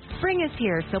 Spring is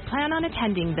here, so plan on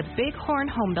attending the Bighorn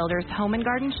Home Builders Home and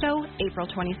Garden Show April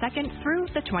 22nd through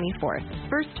the 24th.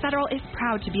 First Federal is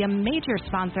proud to be a major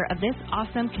sponsor of this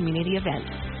awesome community event.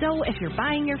 So if you're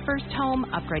buying your first home,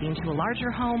 upgrading to a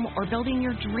larger home, or building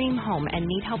your dream home and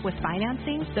need help with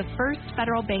financing, the First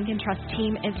Federal Bank and Trust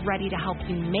team is ready to help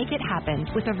you make it happen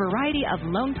with a variety of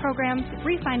loan programs,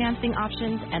 refinancing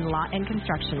options, and lot and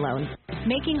construction loans.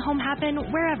 Making home happen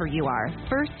wherever you are.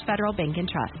 First Federal Bank and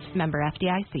Trust. Member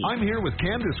FDIC. I'm here with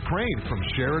Candace Crane from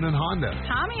Sheridan Honda.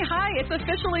 Tommy, hi. It's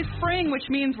officially spring, which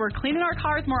means we're cleaning our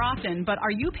cars more often. But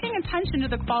are you paying attention to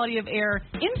the quality of air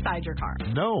inside your car?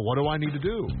 No. What do I need to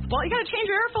do? Well, you got to change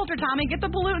your air filter, Tommy. Get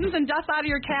the pollutants and dust out of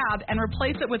your cab and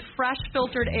replace it with fresh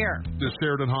filtered air. Does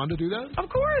Sheridan Honda do that? Of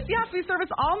course. Yes, we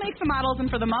service all makes and models. And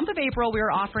for the month of April, we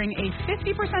are offering a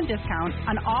 50% discount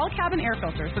on all cabin air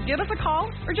filters. So give us a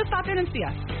call or just stop in and see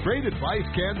us. Great advice,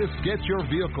 Candace. Get your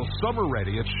vehicle summer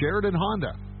ready at Sheridan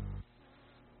Honda.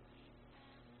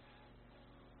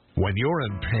 When you're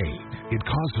in pain, it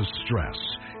causes stress.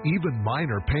 Even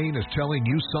minor pain is telling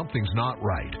you something's not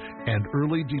right, and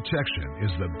early detection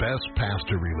is the best path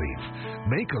to relief.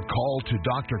 Make a call to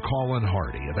Dr. Colin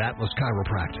Hardy of Atlas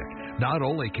Chiropractic. Not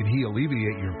only can he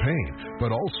alleviate your pain,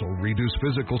 but also reduce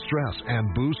physical stress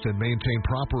and boost and maintain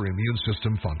proper immune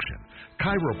system function.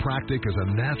 Chiropractic is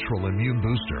a natural immune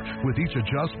booster. With each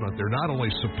adjustment, they're not only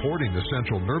supporting the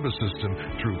central nervous system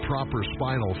through proper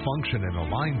spinal function and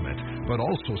alignment, but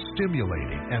also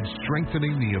stimulating and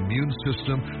strengthening the immune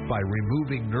system by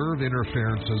removing nerve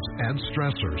interferences and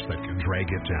stressors that can drag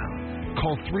it down.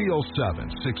 Call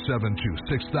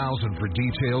 307-672-6000 for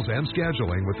details and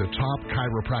scheduling with the top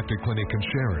chiropractic clinic in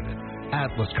Sheridan,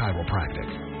 Atlas Chiropractic.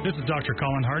 This is Dr.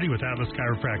 Colin Hardy with Atlas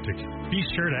Chiropractic. Be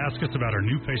sure to ask us about our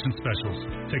new patient specials.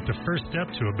 Take the first step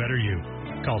to a better you.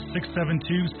 Call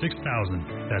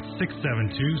 672-6000. That's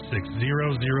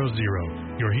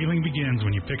 672-6000. Your healing begins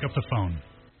when you pick up the phone.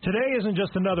 Today isn't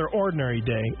just another ordinary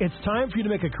day. It's time for you to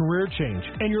make a career change.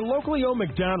 And your locally owned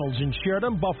McDonald's in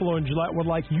Sheridan, Buffalo, and Gillette would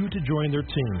like you to join their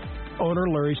team. Owner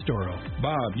Larry Storo.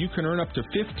 Bob, you can earn up to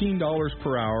 $15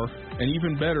 per hour, and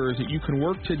even better is that you can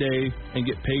work today and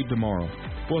get paid tomorrow.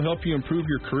 We'll help you improve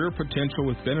your career potential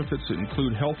with benefits that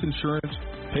include health insurance,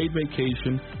 paid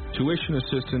vacation, tuition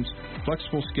assistance,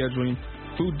 flexible scheduling,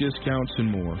 food discounts, and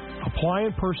more. Apply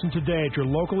in person today at your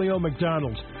locally owned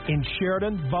McDonald's in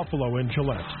Sheridan, Buffalo, and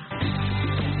Gillette.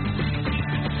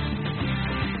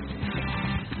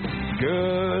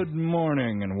 Good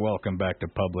morning and welcome back to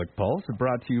Public Pulse,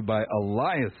 brought to you by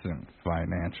Eliason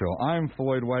Financial. I'm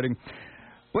Floyd Whiting.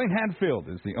 Blaine Hadfield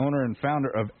is the owner and founder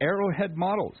of Arrowhead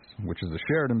Models, which is a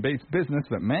Sheridan-based business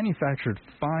that manufactured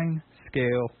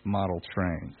fine-scale model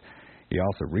trains. He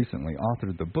also recently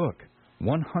authored the book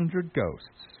 100 Ghosts,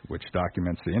 which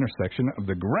documents the intersection of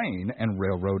the grain and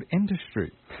railroad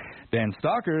industry. Dan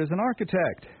Stalker is an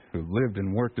architect who lived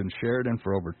and worked in Sheridan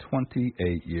for over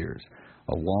 28 years.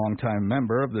 A longtime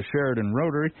member of the Sheridan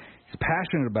Rotary, he's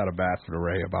passionate about a vast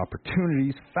array of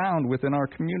opportunities found within our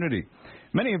community.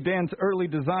 Many of Dan's early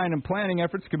design and planning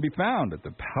efforts can be found at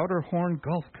the Powderhorn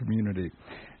Gulf community.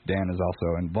 Dan is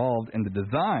also involved in the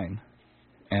design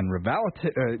and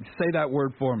say that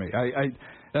word for me.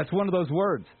 That's one of those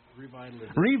words.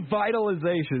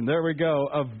 Revitalization, there we go,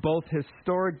 of both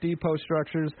historic depot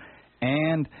structures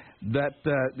and that,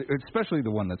 especially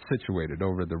the one that's situated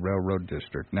over the Railroad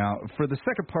District. Now, for the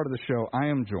second part of the show, I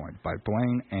am joined by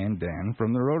Blaine and Dan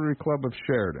from the Rotary Club of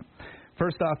Sheridan.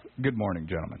 First off, good morning,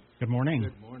 gentlemen. Good morning.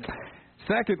 Good morning.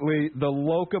 Secondly, the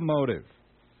locomotive.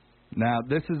 Now,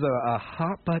 this is a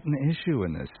hot-button issue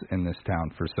in this town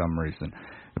for some reason.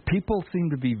 People seem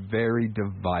to be very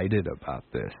divided about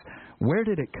this. Where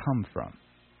did it come from?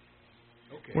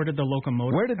 Okay. Where did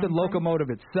the locomotive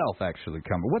itself actually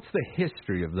come from? What's the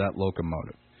history of that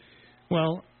locomotive?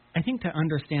 Well, I think to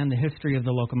understand the history of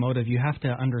the locomotive, you have to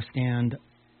understand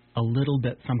a little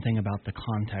bit something about the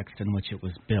context in which it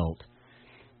was built.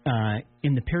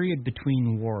 In the period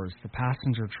between wars, the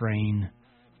passenger train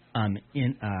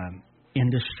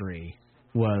industry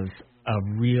was a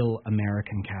real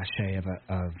American cachet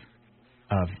of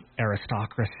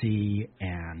aristocracy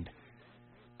and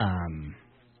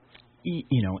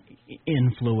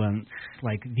influence.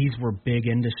 Like, these were big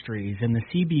industries, and the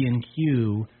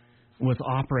CB&Q was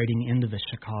operating into the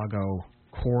Chicago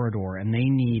corridor, and they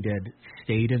needed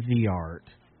state-of-the-art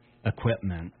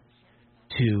equipment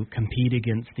to compete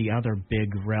against the other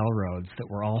big railroads that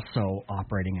were also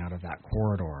operating out of that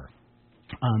corridor.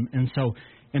 And so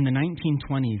in the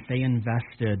 1920s, they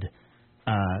invested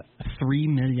 $3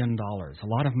 million, a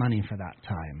lot of money for that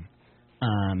time,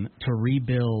 to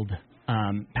rebuild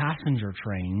passenger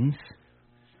trains.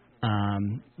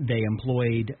 They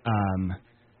employed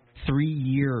 3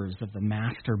 years of the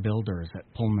master builders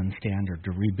at Pullman Standard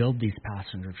to rebuild these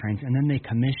passenger trains, and then they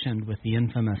commissioned with the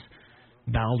infamous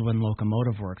Baldwin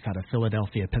Locomotive Works out of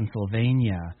Philadelphia,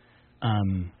 Pennsylvania,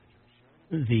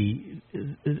 the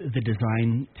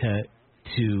design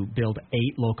to build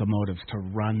 8 locomotives to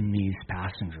run these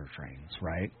passenger trains,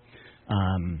 right?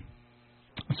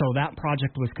 So that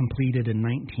project was completed in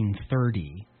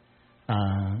 1930.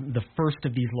 The first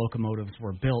of these locomotives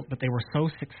were built, but they were so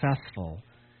successful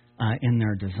in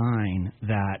their design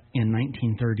that in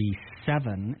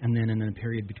 1937, and then in the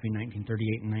period between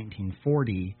 1938 and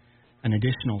 1940, an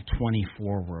additional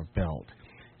 24 were built.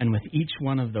 And with each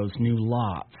one of those new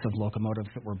lots of locomotives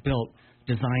that were built,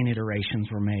 design iterations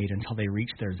were made until they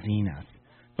reached their zenith.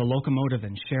 The locomotive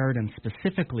in Sheridan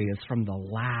specifically is from the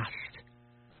last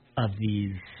of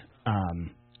these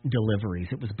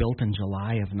deliveries. It was built in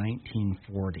July of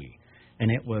 1940,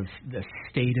 and it was the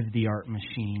state-of-the-art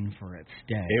machine for its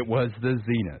day. It was the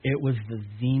zenith. It was the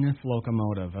zenith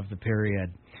locomotive of the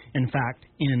period. In fact,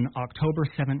 in October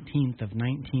 17th of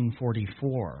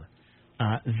 1944,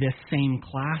 this same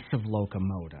class of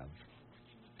locomotive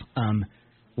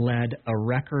led a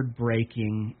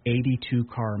record-breaking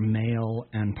 82-car mail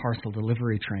and parcel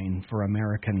delivery train for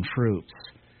American troops.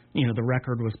 You know, the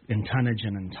record was in tonnage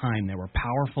and in time. They were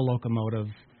powerful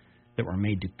locomotives that were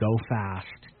made to go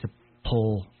fast, to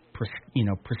pull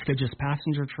prestigious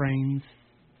passenger trains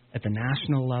at the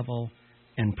national level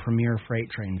and premier freight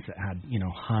trains that had,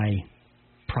 high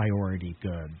priority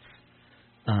goods.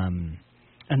 And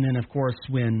then, of course,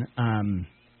 when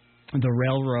the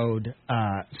railroad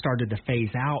started to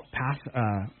phase out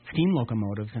steam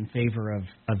locomotives in favor of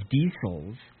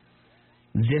diesels,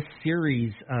 this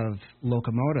series of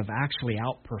locomotive actually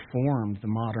outperformed the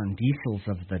modern diesels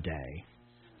of the day.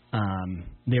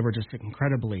 They were just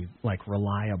incredibly,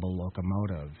 reliable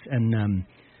locomotives. And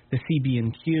the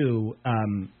CB&Q,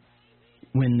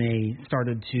 when they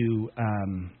started to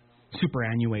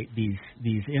superannuate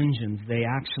these engines, they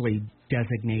actually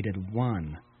designated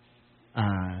one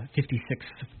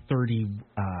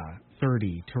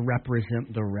 5630 to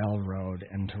represent the railroad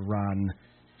and to run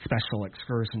special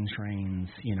excursion trains,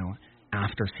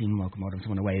 after steam locomotives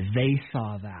went away. They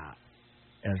saw that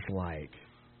as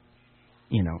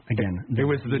again, it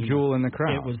was the jewel in the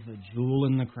crown. It was the jewel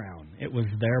in the crown. It was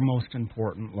their most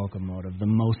important locomotive, the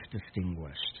most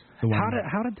distinguished.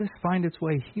 How did this find its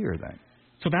way here then?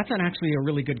 So that's actually a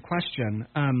really good question.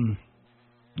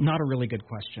 Not a really good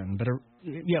question, but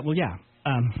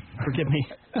forgive me.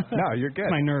 No, you're good.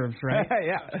 My nerves, right?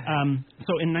 Yeah.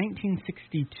 So in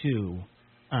 1962,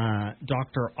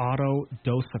 Dr. Otto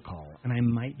Dosakal, and I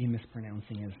might be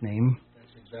mispronouncing his name.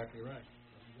 That's exactly right.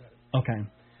 Okay.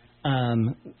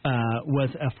 Was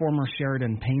a former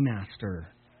Sheridan paymaster,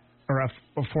 or a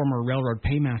former railroad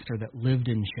paymaster that lived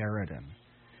in Sheridan.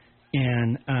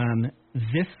 And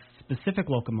this specific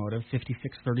locomotive,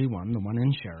 5631, the one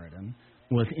in Sheridan,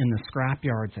 was in the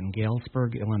scrapyards in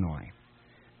Galesburg, Illinois.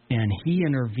 And he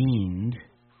intervened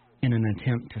in an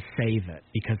attempt to save it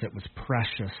because it was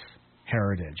precious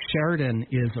heritage. Sheridan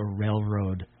is a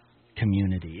railroad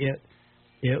community.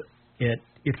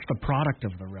 it's the product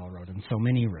of the railroad in so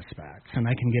many respects, and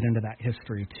I can get into that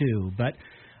history too. But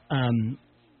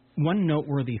one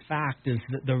noteworthy fact is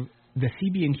that the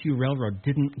CB&Q Railroad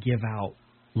didn't give out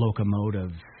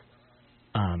locomotives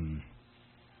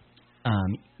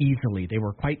easily. They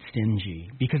were quite stingy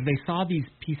because they saw these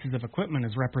pieces of equipment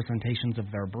as representations of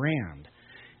their brand.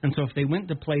 And so if they went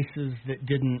to places that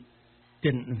didn't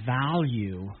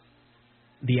value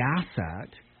the asset,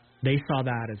 they saw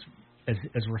that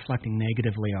as reflecting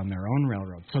negatively on their own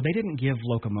railroad. So they didn't give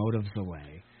locomotives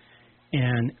away.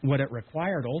 And what it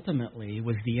required ultimately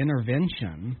was the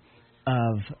intervention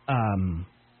of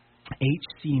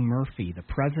H.C. Murphy, the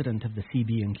president of the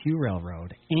CB&Q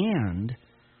Railroad, and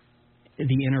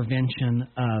the intervention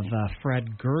of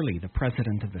Fred Gurley, the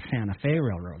president of the Santa Fe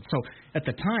Railroad. So at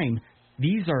the time,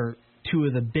 these are two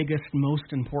of the biggest,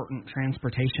 most important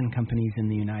transportation companies in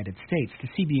the United States. The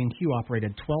CB&Q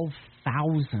operated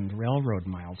 12,000 railroad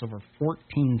miles over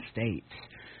 14 states.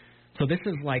 So this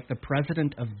is like the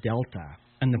president of Delta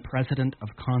and the president of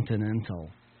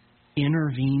Continental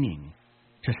intervening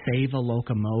to save a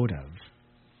locomotive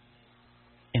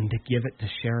and to give it to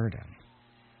Sheridan.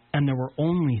 And there were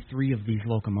only 3 of these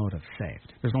locomotives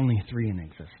saved. There's only 3 in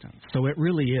existence. So it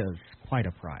really is quite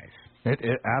a prize. It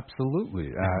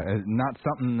absolutely. Not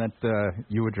something that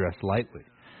you address lightly.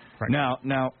 Right.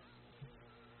 Now,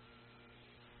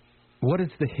 what is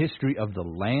the history of the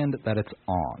land that it's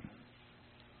on?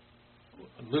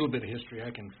 A little bit of history I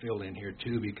can fill in here,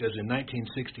 too, because in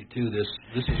 1962, this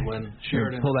is when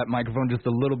Sheridan... Pull that microphone just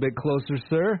a little bit closer,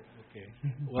 sir. Okay.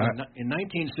 Well, in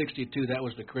 1962, that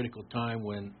was the critical time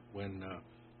when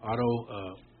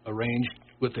Otto arranged,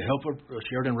 with the help of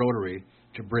Sheridan Rotary,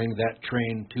 to bring that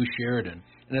train to Sheridan.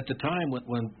 And at the time,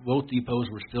 when both depots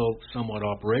were still somewhat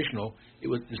operational,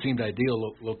 it seemed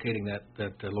ideal locating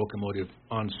that locomotive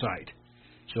on site.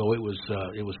 So it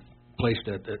was placed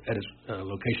at its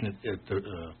location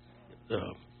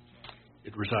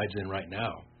it resides in right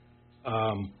now.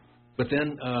 But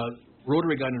then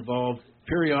Rotary got involved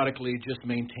periodically, just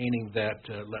maintaining that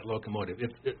locomotive.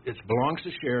 It belongs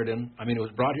to Sheridan. I mean, it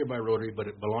was brought here by Rotary, but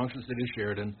it belongs to the city of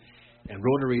Sheridan. And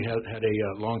Rotary had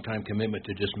a long-time commitment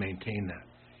to just maintain that.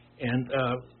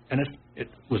 And it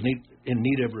was in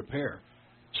need of repair.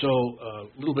 So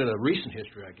a little bit of recent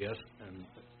history, I guess. And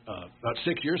about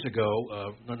 6 years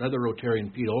ago, another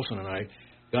Rotarian, Pete Olson, and I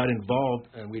got involved,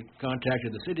 and we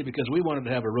contacted the city because we wanted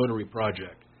to have a Rotary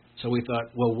project. So we thought,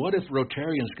 well, what if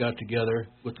Rotarians got together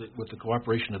with the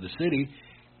cooperation of the city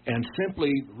and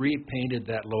simply repainted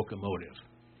that locomotive?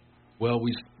 Well,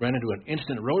 we ran into an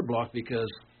instant roadblock because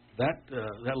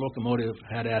that locomotive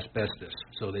had asbestos.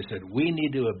 So they said, we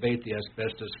need to abate the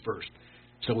asbestos first.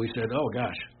 So we said, oh,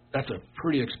 gosh, that's a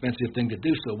pretty expensive thing to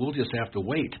do, so we'll just have to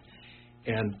wait.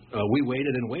 And we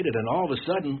waited and waited, and all of a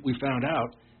sudden we found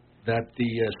out that the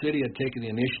city had taken the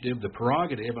initiative, the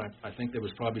prerogative. I think there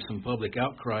was probably some public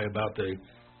outcry about the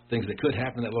things that could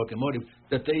happen to that locomotive,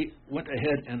 that they went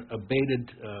ahead and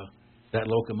abated that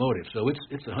locomotive. So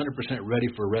it's 100% ready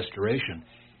for restoration.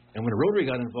 And when Rotary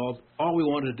got involved, all we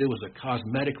wanted to do was a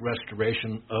cosmetic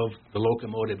restoration of the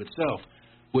locomotive itself,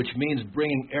 which means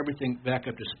bringing everything back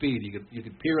up to speed. You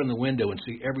could peer in the window and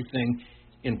see everything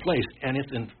in place, and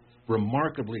it's in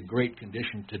remarkably great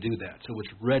condition to do that. So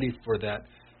it's ready for that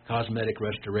cosmetic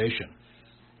restoration.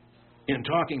 In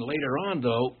talking later on,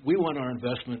 though, we want our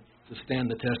investment to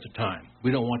stand the test of time.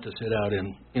 We don't want to sit out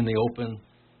in the open,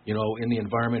 in the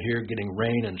environment here, getting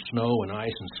rain and snow and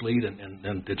ice and sleet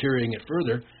and deteriorating it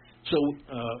further. So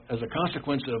as a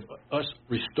consequence of us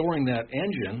restoring that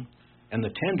engine and the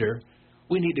tender,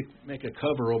 we need to make a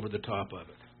cover over the top of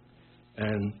it.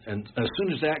 And as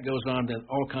soon as that goes on, then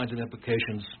all kinds of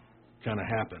implications kind of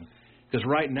happen. Because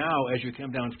right now, as you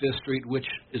come down 5th Street, which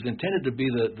is intended to be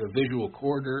the visual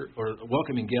corridor or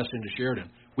welcoming guests into Sheridan,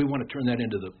 we want to turn that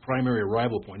into the primary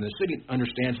arrival point. And the city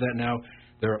understands that now.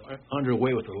 They're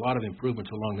underway with a lot of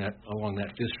improvements along that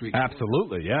 5th Street.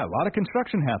 Absolutely, yeah. A lot of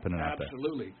construction happening out there.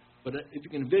 Absolutely. But if you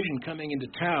can envision coming into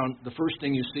town, the first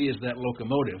thing you see is that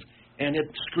locomotive. And it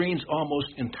screens almost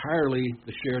entirely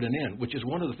the Sheridan Inn, which is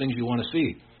one of the things you want to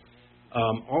see.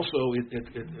 Also,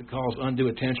 it calls undue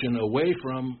attention away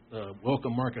from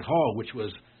Welcome Market Hall, which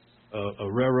was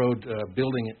a railroad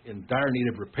building in dire need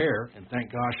of repair. And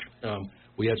thank gosh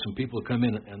we had some people come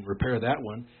in and repair that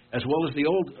one, as well as the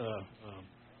old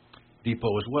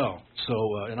depot as well. So,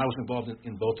 and I was involved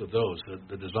in both of those,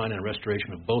 the design and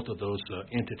restoration of both of those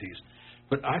entities.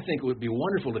 But I think it would be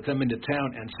wonderful to come into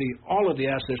town and see all of the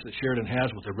assets that Sheridan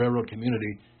has with the railroad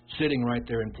community sitting right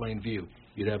there in plain view.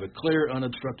 You'd have a clear,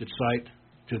 unobstructed sight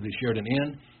to the Sheridan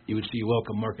Inn. You would see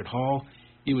Welcome Market Hall.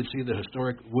 You would see the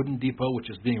historic wooden depot, which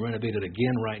is being renovated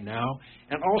again right now,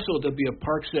 and also there'll be a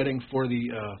park setting for the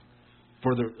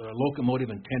locomotive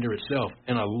and tender itself,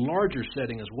 and a larger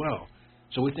setting as well.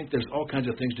 So we think there's all kinds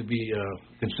of things to be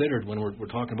considered when we're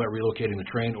talking about relocating the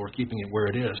train or keeping it where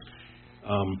it is.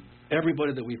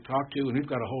 Everybody that we've talked to, and we've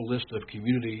got a whole list of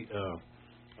community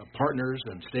partners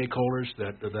and stakeholders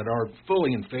that are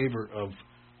fully in favor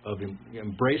of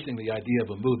embracing the idea of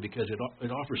a move, because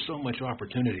it offers so much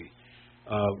opportunity.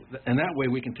 And that way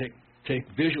we can take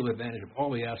visual advantage of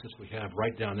all the assets we have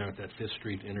right down there at that 5th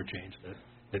Street interchange,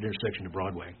 that intersection of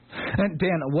Broadway. And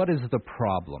Dan, what is the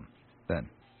problem then?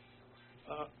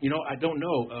 I don't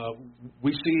know.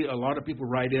 We see a lot of people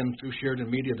write in through Sheridan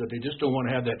Media that they just don't want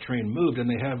to have that train moved, and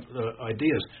they have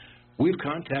ideas. We've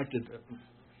contacted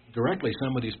directly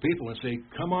some of these people and say,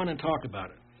 come on and talk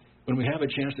about it. When we have a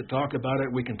chance to talk about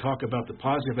it, we can talk about the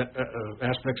positive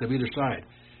aspects of either side,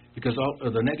 because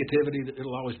the negativity,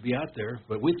 it'll always be out there,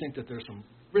 but we think that there's some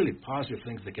really positive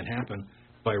things that can happen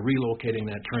by relocating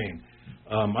that train.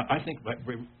 I think by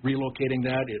relocating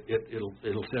that,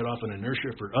 it'll set off an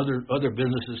inertia for other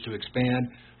businesses to expand,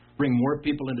 bring more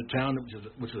people into town,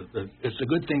 it's a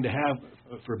good thing to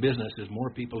have for business, is more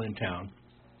people in town,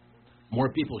 more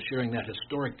people sharing that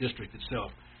historic district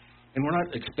itself. And we're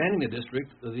not expanding the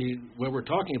district. What we're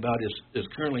talking about is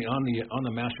currently on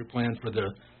the master plan for the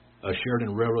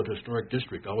Sheridan Railroad Historic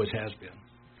District, always has been.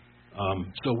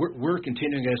 So we're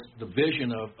continuing as the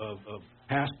vision of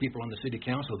past people on the city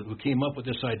council who came up with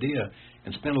this idea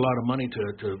and spent a lot of money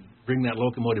to bring that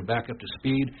locomotive back up to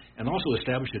speed, and also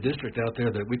establish a district out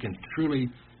there that we can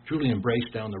truly embrace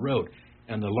down the road.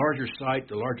 And the larger site,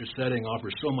 the larger setting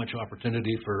offers so much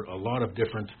opportunity for a lot of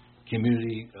different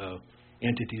community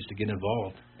entities to get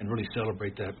involved and really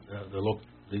celebrate that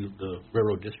the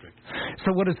railroad district.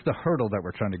 So what is the hurdle that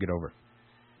we're trying to get over?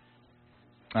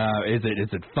 Is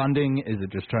it funding? Is it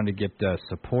just trying to get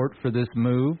support for this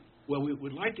move? Well, we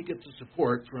would like to get the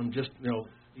support from just,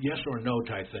 yes or no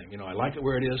type thing. I like it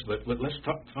where it is, but let's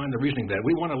find the reasoning that.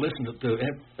 We want to listen to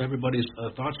everybody's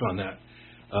thoughts on that,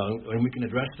 and we can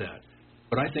address that.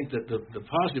 But I think that the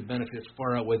positive benefits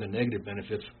far outweigh the negative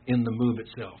benefits in the move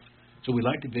itself. So we'd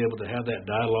like to be able to have that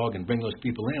dialogue and bring those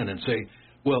people in and say,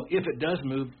 well, if it does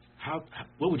move,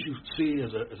 what would you see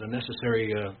as a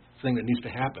necessary thing that needs to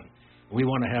happen? We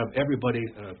want to have everybody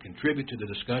contribute to the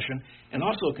discussion, and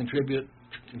also contribute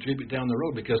down the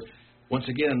road, because once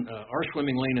again, our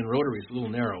swimming lane in Rotary is a little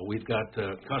narrow. We've got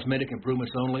cosmetic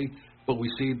improvements only, but we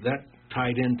see that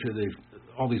tied into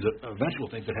all these eventual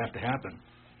things that have to happen.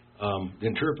 The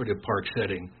interpretive park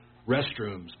setting,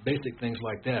 restrooms, basic things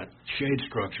like that, shade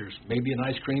structures, maybe an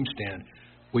ice cream stand.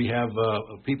 We have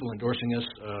people endorsing us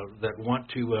that want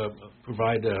to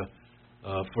provide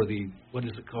for the, what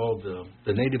is it called,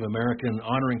 the Native American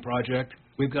Honoring Project.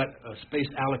 We've got space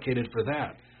allocated for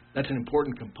that. That's an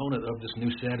important component of this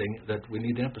new setting that we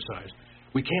need to emphasize.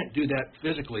 We can't do that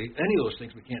physically. Any of those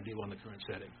things we can't do on the current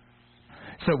setting.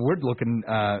 So we're looking,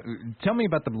 tell me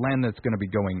about the land that's going to be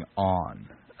going on.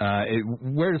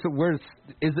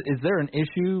 Is there an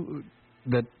issue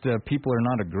that people are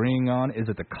not agreeing on? Is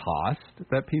it the cost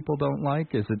that people don't like?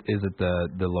 Is it the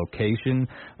location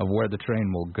of where the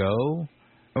train will go?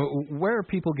 Where are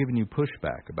people giving you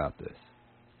pushback about this?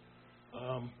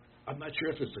 I'm not sure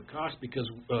if it's the cost, because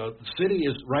the city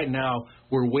is right now,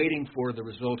 we're waiting for the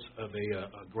results of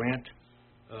a grant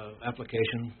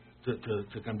application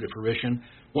to come to fruition.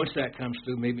 Once that comes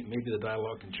through, maybe the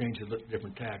dialogue can change a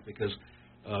different tack, because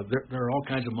there are all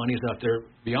kinds of monies out there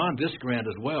beyond this grant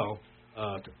as well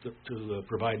to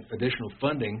provide additional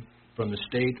funding from the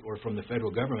state or from the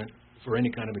federal government for any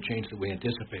kind of a change that we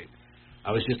anticipate.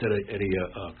 I was just at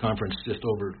a conference just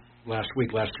over last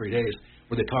 3 days,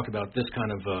 where they talk about this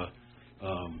kind of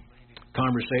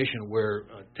conversation where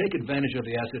take advantage of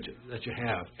the assets that you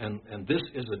have. And this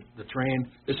is the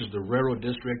train, this is the railroad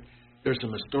district. There's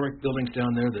some historic buildings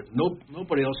down there that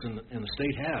nobody else in the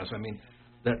state has. I mean,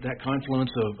 that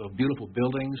confluence of beautiful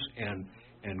buildings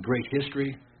and great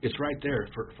history, it's right there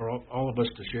for all of us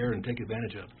to share and take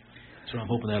advantage of. So I'm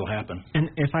hoping that'll happen. And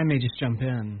if I may just jump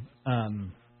in,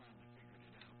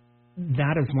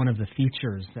 that is one of the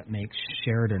features that makes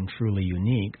Sheridan truly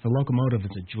unique. The locomotive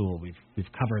is a jewel.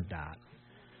 We've covered that.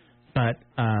 But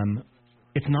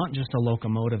it's not just a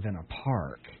locomotive in a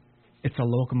park. It's a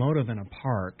locomotive in a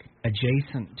park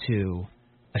adjacent to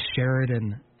a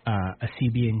Sheridan, a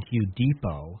CB&Q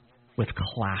depot with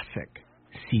classic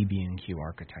CB&Q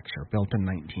architecture built in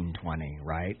 1920,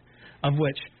 right? Of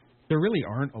which there really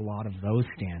aren't a lot of those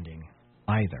standing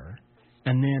either.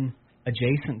 And then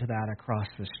adjacent to that, across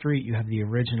the street, you have the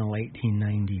original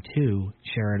 1892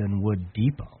 Sheridan Wood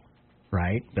Depot.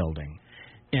 right, building.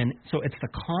 And so it's the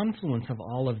confluence of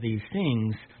all of these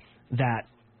things that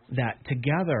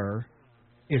together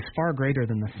is far greater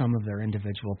than the sum of their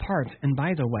individual parts. And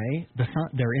by the way,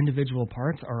 their individual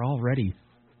parts are already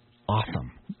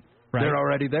awesome. Right? They're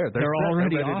already there. They're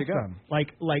already ready awesome. to go.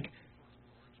 Like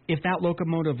if that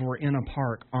locomotive were in a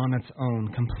park on its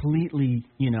own, completely,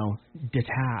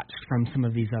 detached from some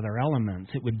of these other elements,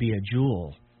 it would be a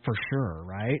jewel for sure,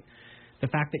 right? The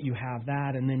fact that you have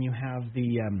that, and then you have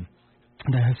the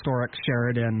historic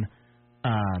Sheridan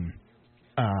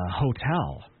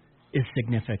hotel is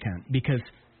significant because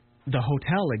the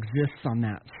hotel exists on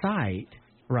that site,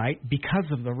 right, because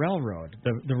of the railroad.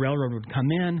 The railroad would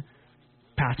come in,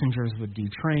 passengers would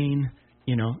detrain,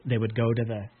 they would go to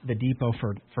the depot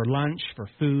for lunch, for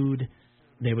food.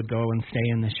 They would go and stay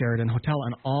in the Sheridan Hotel,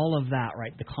 and all of that,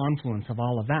 right, the confluence of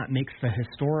all of that makes the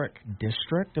historic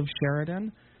district of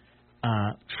Sheridan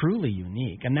truly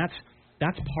unique. And that's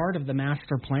part of the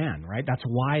master plan, right? That's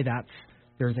why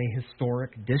there's a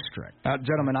historic district.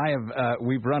 Gentlemen,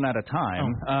 we've run out of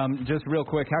time. Just real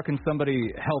quick, how can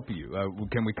somebody help you?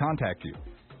 Can we contact you?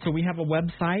 So we have a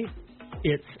website.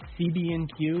 It's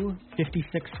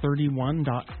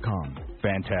cbnq5631.com.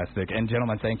 Fantastic. And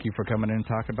gentlemen, thank you for coming in and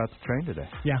talking about the train today.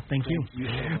 Yeah, thank you.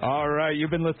 All right,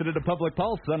 you've been listening to Public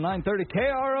Pulse on 930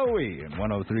 KROE and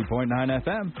 103.9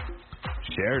 FM.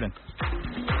 Sheridan.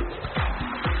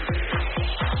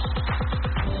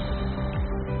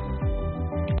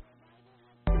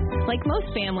 Like most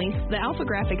families, the Alpha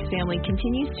Graphics family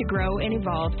continues to grow and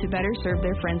evolve to better serve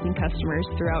their friends and customers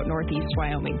throughout Northeast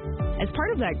Wyoming. As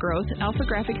part of that growth, Alpha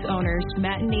Graphics owners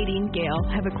Matt and Nadine Gale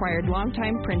have acquired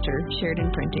longtime printer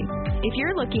Sheridan Printing. If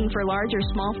you're looking for large or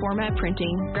small format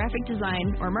printing, graphic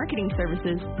design, or marketing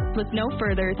services, look no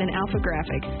further than Alpha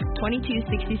Graphics,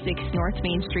 2266 North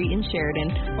Main Street in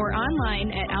Sheridan, or online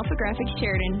at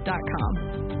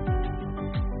alphagraphicsheridan.com.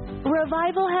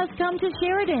 Revival has come to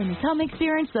Sheridan. Come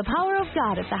experience the power of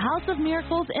God at the House of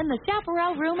Miracles in the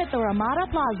Chaparral Room at the Ramada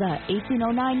Plaza,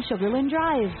 1809 Sugarland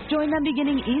Drive. Join them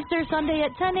beginning Easter Sunday at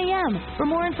 10 a.m. For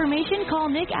more information, call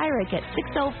Nick Irick at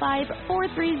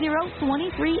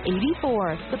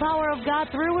 605-430-2384. The power of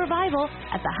God through Revival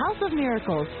at the House of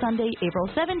Miracles, Sunday, April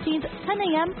 17th, 10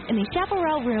 a.m. in the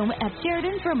Chaparral Room at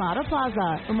Sheridan's Ramada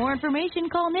Plaza. For more information,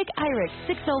 call Nick Irick,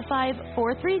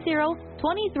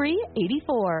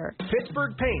 605-430-2384.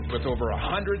 Pittsburgh Paint, with over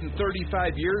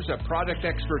 135 years of product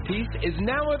expertise, is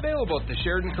now available at the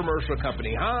Sheridan Commercial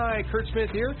Company. Hi, Kurt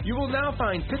Smith here. You will now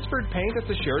find Pittsburgh Paint at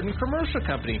the Sheridan Commercial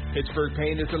Company. Pittsburgh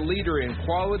Paint is a leader in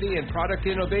quality and product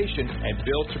innovation and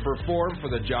built to perform for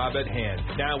the job at hand.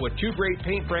 Now with two great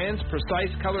paint brands, precise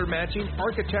color matching,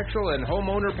 architectural and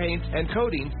homeowner paints and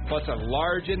coatings, plus a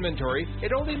large inventory,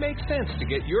 it only makes sense to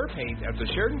get your paint at the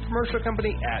Sheridan Commercial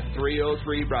Company at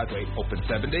 303 Broadway. Open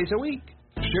 7 days a week.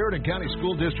 Sheridan County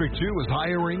School District 2 is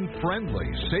hiring friendly,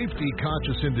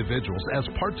 safety-conscious individuals as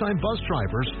part-time bus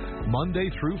drivers Monday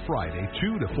through Friday,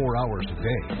 2 to 4 hours a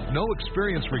day. No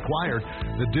experience required.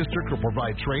 The district will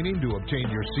provide training to obtain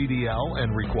your CDL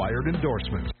and required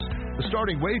endorsements. The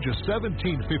starting wage is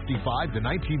 $17.55 to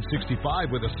 $19.65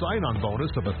 with a sign-on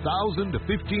bonus of $1,000 to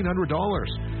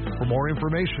 $1,500. For more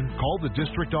information, call the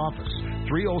district office,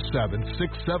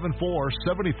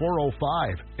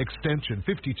 307-674-7405, extension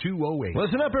 5208.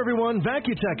 Listen up, everyone.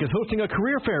 VacuTech is hosting a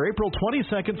career fair April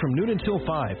 22nd from noon until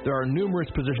 5. There are numerous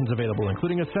positions available,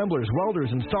 including assemblers, welders,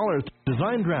 installers,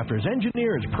 design drafters,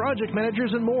 engineers, project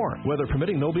managers, and more. Weather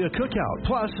permitting, there'll be a cookout.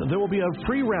 Plus, there will be a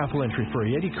free raffle entry for a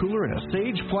Yeti cooler and a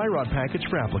Sage fly rod package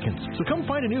for applicants. So come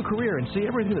find a new career and see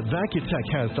everything that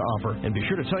VacuTech has to offer. And be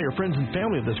sure to tell your friends and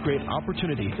family of this great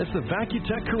opportunity. It's the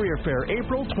VacuTech Career Fair,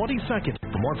 April 22nd.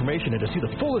 For more information and to see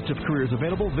the full list of careers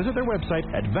available, visit their website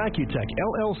at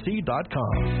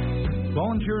vacutechllc.com.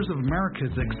 Volunteers of America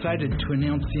is excited to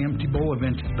announce the Empty Bowl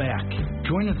event is back.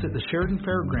 Join us at the Sheridan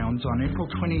Fairgrounds on April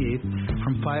 28th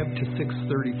from 5 to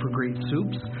 6:30 for great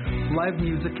soups, live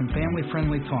music, and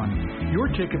family-friendly fun. Your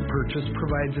ticket purchase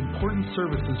provides important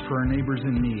services for our neighbors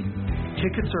in need.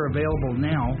 Tickets are available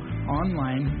now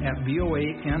online at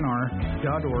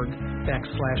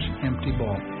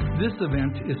voanr.org/emptyball. This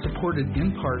event is supported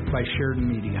in part by Sheridan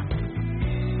Media.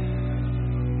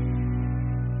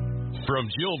 From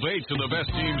Jill Bates in the Best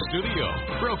Team Studio,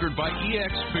 brokered by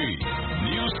EXP.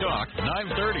 News Talk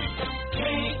 930.